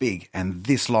this big and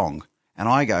this long. And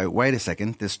I go, wait a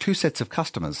second, there's 2 sets of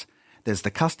customers. There's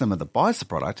the customer that buys the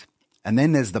product, and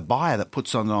then there's the buyer that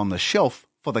puts it on the shelf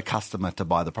for the customer to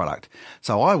buy the product.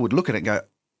 So I would look at it and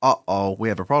go, we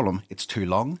have a problem. It's too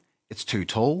long. It's too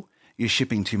tall. You're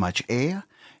shipping too much air.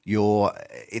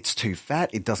 It's too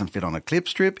fat. It doesn't fit on a clip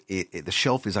strip. The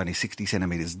shelf is only 60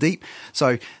 centimeters deep.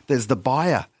 So there's the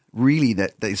buyer really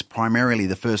that is primarily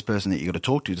the first person that you've got to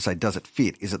talk to say, does it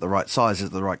fit? Is it the right size? Is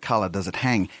it the right color? Does it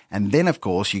hang? And then, of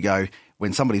course, you go,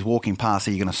 when somebody's walking past,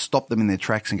 are you going to stop them in their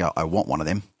tracks and go, I want one of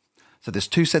them? So there's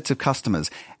 2 sets of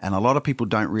customers, and a lot of people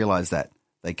don't realize that.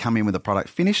 They come in with a product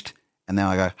finished, and then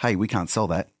I go, hey, we can't sell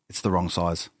that. It's the wrong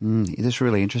size. That's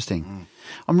really interesting.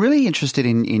 I'm really interested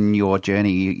in your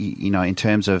journey, in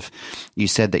terms of, you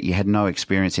said that you had no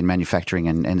experience in manufacturing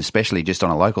and especially just on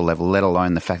a local level, let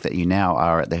alone the fact that you now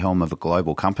are at the helm of a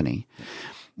global company.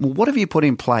 Well, what have you put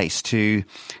in place to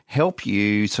help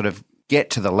you sort of get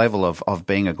to the level of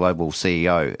being a global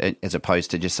CEO as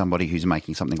opposed to just somebody who's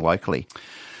making something locally?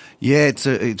 Yeah,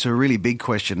 it's a really big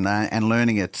question, and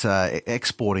learning it,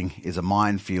 exporting is a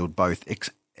minefield, both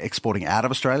exporting out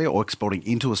of Australia or exporting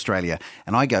into Australia.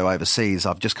 And I go overseas.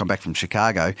 I've just come back from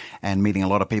Chicago and meeting a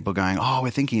lot of people going, oh,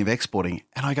 we're thinking of exporting.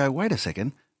 And I go, wait a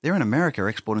second, they're in America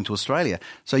exporting to Australia.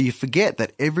 So you forget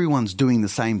that everyone's doing the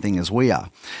same thing as we are.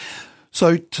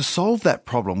 So to solve that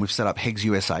problem, we've set up HEGS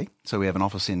USA. So we have an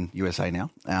office in USA now,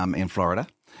 in Florida.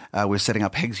 We're setting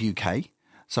up HEGS UK.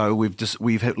 So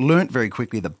we've learnt very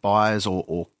quickly that buyers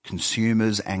or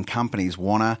consumers and companies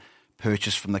want to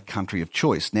purchase from the country of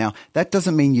choice. Now, that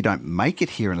doesn't mean you don't make it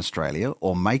here in Australia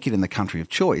or make it in the country of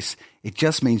choice. It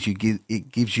just means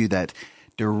it gives you that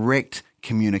direct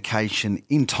communication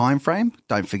in time frame.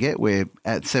 Don't forget, we're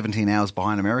at 17 hours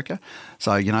behind America.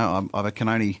 So, I can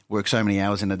only work so many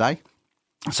hours in a day.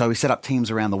 So we set up teams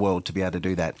around the world to be able to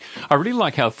do that. I really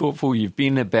like how thoughtful you've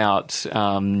been about,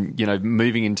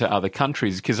 moving into other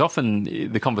countries, because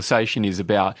often the conversation is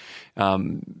about,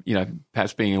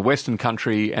 perhaps being a Western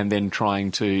country and then trying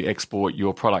to export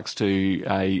your products to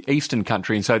a Eastern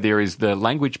country. And so there is the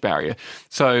language barrier.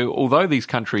 So although these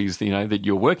countries, that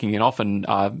you're working in often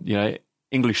are,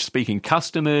 English-speaking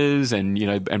customers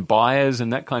and buyers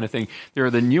and that kind of thing, there are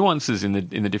the nuances in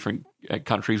the different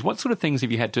countries. What sort of things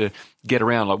have you had to get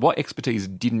around? Like, what expertise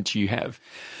didn't you have?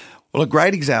 Well, a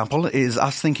great example is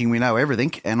us thinking we know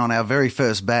everything, and on our very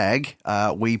first bag,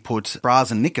 we put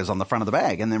bras and knickers on the front of the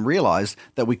bag and then realised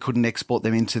that we couldn't export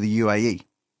them into the UAE.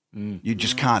 You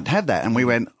just can't have that. And we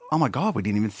went, oh my God, we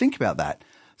didn't even think about that.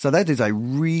 So that is a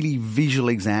really visual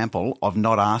example of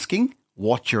not asking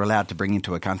what you're allowed to bring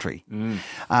into a country.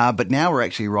 But now we're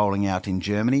actually rolling out in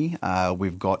Germany.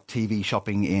 We've got TV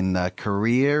shopping in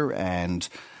Korea and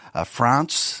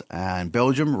France and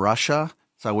Belgium, Russia.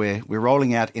 So we're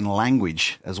rolling out in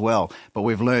language as well. But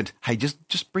we've learned, hey,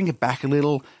 just bring it back a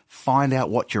little, find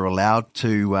out what you're allowed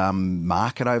to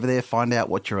market over there, find out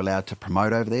what you're allowed to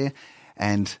promote over there.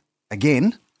 And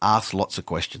again, ask lots of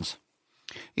questions.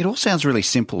 It all sounds really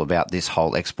simple about this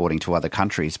whole exporting to other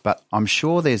countries, but I'm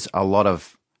sure there's a lot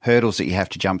of hurdles that you have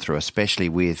to jump through, especially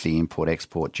with the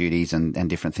import-export duties and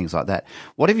different things like that.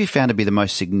 What have you found to be the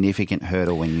most significant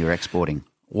hurdle when you're exporting?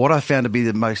 What I found to be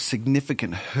the most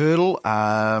significant hurdle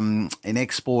in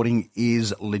exporting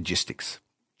is logistics.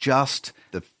 Just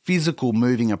the physical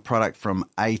moving a product from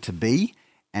A to B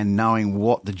and knowing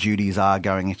what the duties are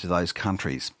going into those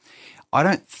countries. I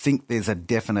don't think there's a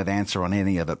definite answer on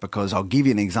any of it, because I'll give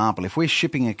you an example. If we're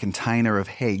shipping a container of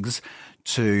HEGS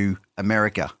to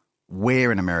America, where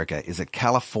in America? Is it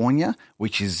California,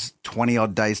 which is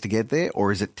 20-odd days to get there,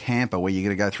 or is it Tampa, where you're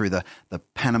going to go through the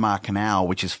Panama Canal,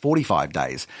 which is 45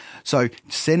 days? So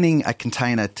sending a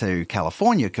container to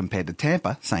California compared to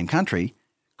Tampa, same country,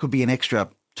 could be an extra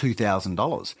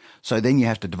 $2,000. So then you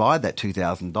have to divide that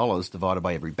 $2,000 divided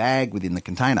by every bag within the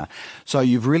container. So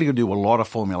you've really got to do a lot of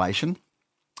formulation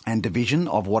and division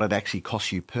of what it actually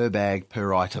costs you per bag,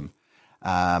 per item.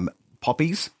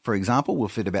 Poppies, for example, will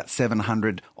fit about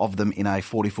 700 of them in a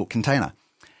 40-foot container.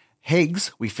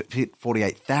 HEGS, we fit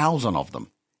 48,000 of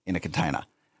them in a container,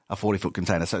 a 40-foot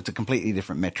container. So it's a completely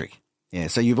different metric. Yeah,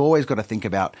 so you've always got to think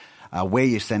about where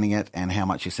you're sending it and how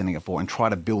much you're sending it for, and try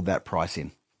to build that price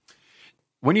in.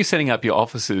 When you're setting up your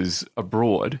offices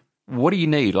abroad, what do you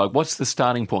need? Like, what's the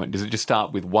starting point? Does it just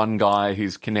start with one guy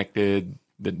who's connected,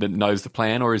 that knows the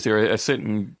plan, or is there a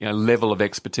certain level of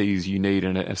expertise you need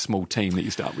in a small team that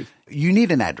you start with? You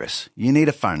need an address. You need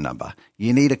a phone number.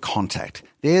 You need a contact.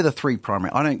 They're the three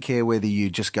primary. I don't care whether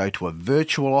you just go to a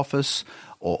virtual office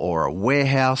or a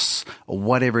warehouse or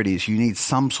whatever it is. You need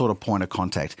some sort of point of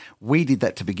contact. We did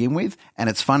that to begin with,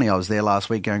 and it's funny, I was there last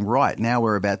week going, right, now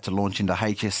we're about to launch into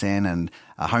HSN and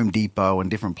Home Depot and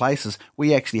different places.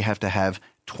 We actually have to have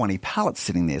 20 pallets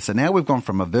sitting there. So now we've gone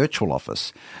from a virtual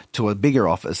office to a bigger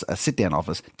office, a sit-down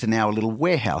office, to now a little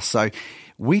warehouse. So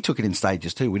we took it in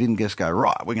stages too. We didn't just go,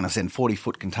 right, we're going to send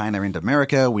 40-foot container into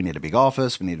America. We need a big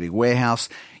office. We need a big warehouse.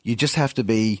 You just have to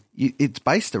be, it's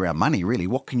based around money, really.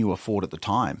 What can you afford at the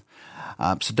time?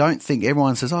 So don't think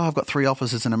everyone says, oh, I've got 3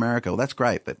 offices in America. Well, that's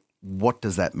great, but what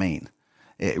does that mean?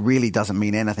 It really doesn't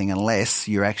mean anything unless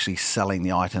you're actually selling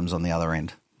the items on the other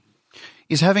end.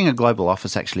 Is having a global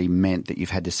office actually meant that you've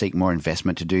had to seek more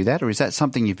investment to do that, or is that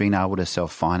something you've been able to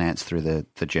self-finance through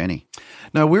the journey?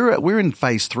 No, we're in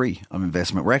phase 3 of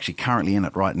investment. We're actually currently in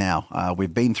it right now.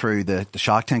 We've been through the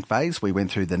Shark Tank phase. We went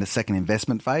through the second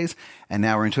investment phase, and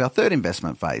now we're into our third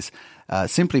investment phase.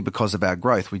 Simply because of our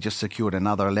growth, we just secured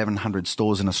another 1,100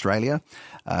 stores in Australia.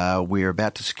 We're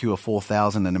about to secure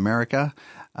 4,000 in America.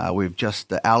 We've just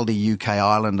Aldi, UK,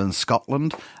 Ireland and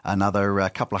Scotland, another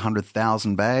couple of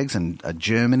 100,000 bags, and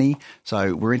Germany.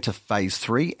 So we're into phase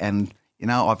 3, and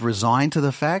I've resigned to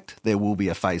the fact there will be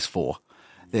a phase 4.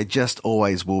 There just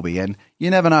always will be. And you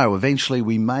never know. Eventually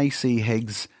we may see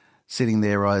HEGS sitting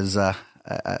there as an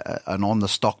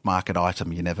on-the-stock market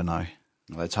item. You never know.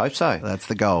 Let's hope so. That's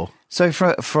the goal. So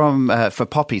for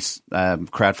Poppi's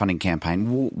crowdfunding campaign,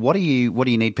 what do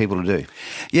you need people to do?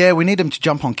 Yeah, we need them to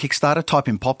jump on Kickstarter, type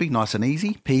in Poppi, nice and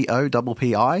easy,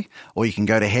 Poppi, or you can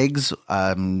go to HEGS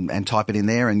and type it in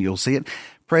there and you'll see it.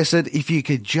 Press it. If you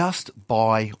could just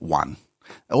buy one.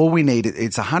 All we need,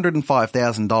 it's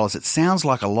 $105,000. It sounds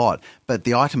like a lot, but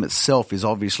the item itself is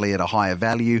obviously at a higher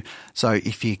value. So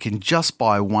if you can just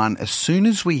buy one, as soon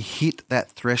as we hit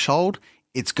that threshold,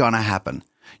 it's going to happen.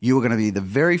 You are going to be the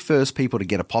very first people to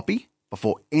get a Poppi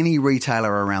before any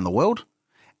retailer around the world.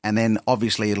 And then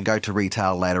obviously it'll go to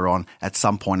retail later on at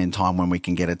some point in time when we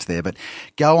can get it to there. But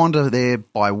go onto there,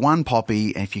 buy one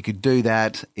Poppi. And if you could do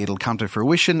that, it'll come to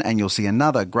fruition and you'll see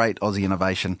another great Aussie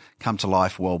innovation come to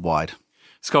life worldwide.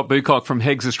 Scott Boocock from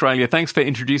HEGS Australia, thanks for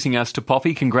introducing us to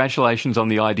Poppi. Congratulations on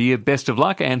the idea. Best of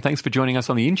luck, and thanks for joining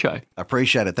us on the In Show.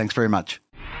 Appreciate it. Thanks very much.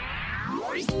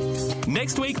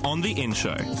 Next week on The In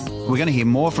Show. We're going to hear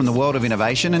more from the world of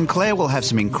innovation, and Claire will have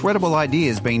some incredible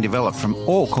ideas being developed from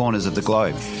all corners of the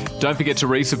globe. Don't forget to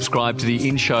resubscribe to The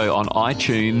In Show on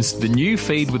iTunes, the new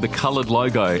feed with the coloured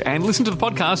logo. And listen to the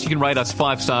podcast. You can rate us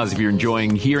 5 stars if you're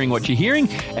enjoying hearing what you're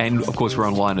hearing. And, of course, we're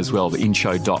online as well,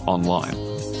 theinshow.online.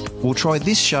 Well, Troy,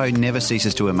 this show never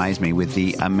ceases to amaze me with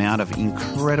the amount of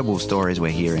incredible stories we're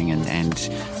hearing and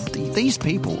these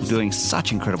people doing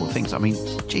such incredible things. I mean,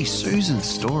 gee, Susan's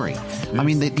story. I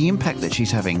mean, the impact that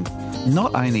she's having,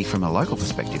 not only from a local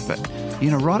perspective, but, you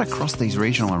know, right across these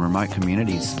regional and remote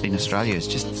communities in Australia is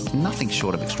just nothing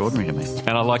short of extraordinary to me.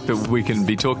 And I like that we can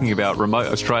be talking about remote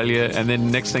Australia and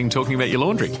then next thing talking about your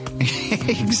laundry.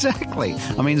 Exactly.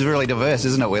 I mean, it's really diverse,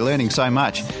 isn't it? We're learning so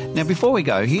much. Now, before we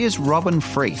go, here's Robin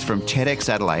Freeth from TEDx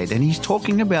Adelaide, and he's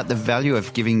talking about the value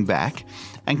of giving back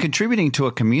and contributing to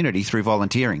a community through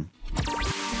volunteering.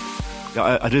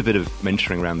 I do a bit of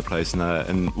mentoring around the place,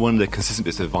 and one of the consistent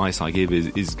bits of advice I give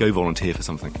is go volunteer for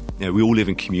something. You know, we all live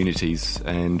in communities,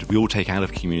 and we all take out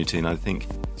of community, and I think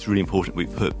it's really important we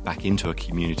put back into a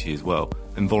community as well.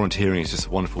 And volunteering is just a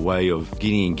wonderful way of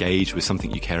getting engaged with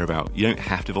something you care about. You don't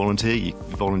have to volunteer, you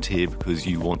volunteer because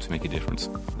you want to make a difference.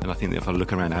 And I think that if I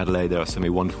look around Adelaide, there are so many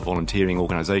wonderful volunteering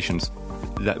organisations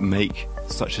that make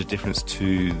such a difference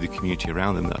to the community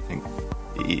around them that I think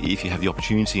if you have the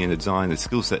opportunity and the desire and the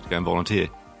skill set to go and volunteer,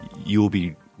 you'll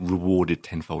be rewarded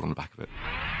tenfold on the back of it.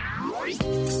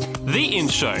 The In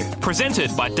Show,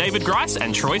 presented by David Grice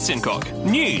and Troy Sincock.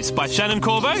 News by Shannon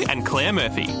Corbo and Claire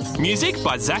Murphy. Music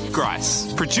by Zach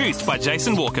Grice. Produced by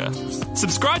Jason Walker.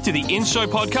 Subscribe to the In Show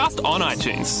podcast on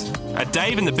iTunes. A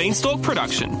Dave and the Beanstalk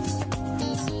production.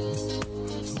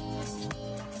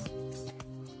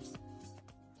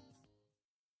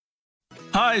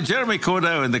 Hi, Jeremy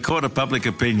Cordeaux in the Court of Public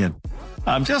Opinion.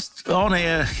 I'm just on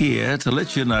air here to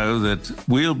let you know that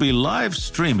we'll be live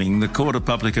streaming the Court of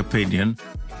Public Opinion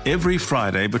every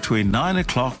Friday between 9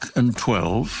 o'clock and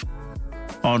 12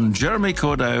 on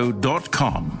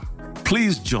jeremycordeaux.com.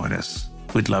 Please join us.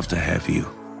 We'd love to have you.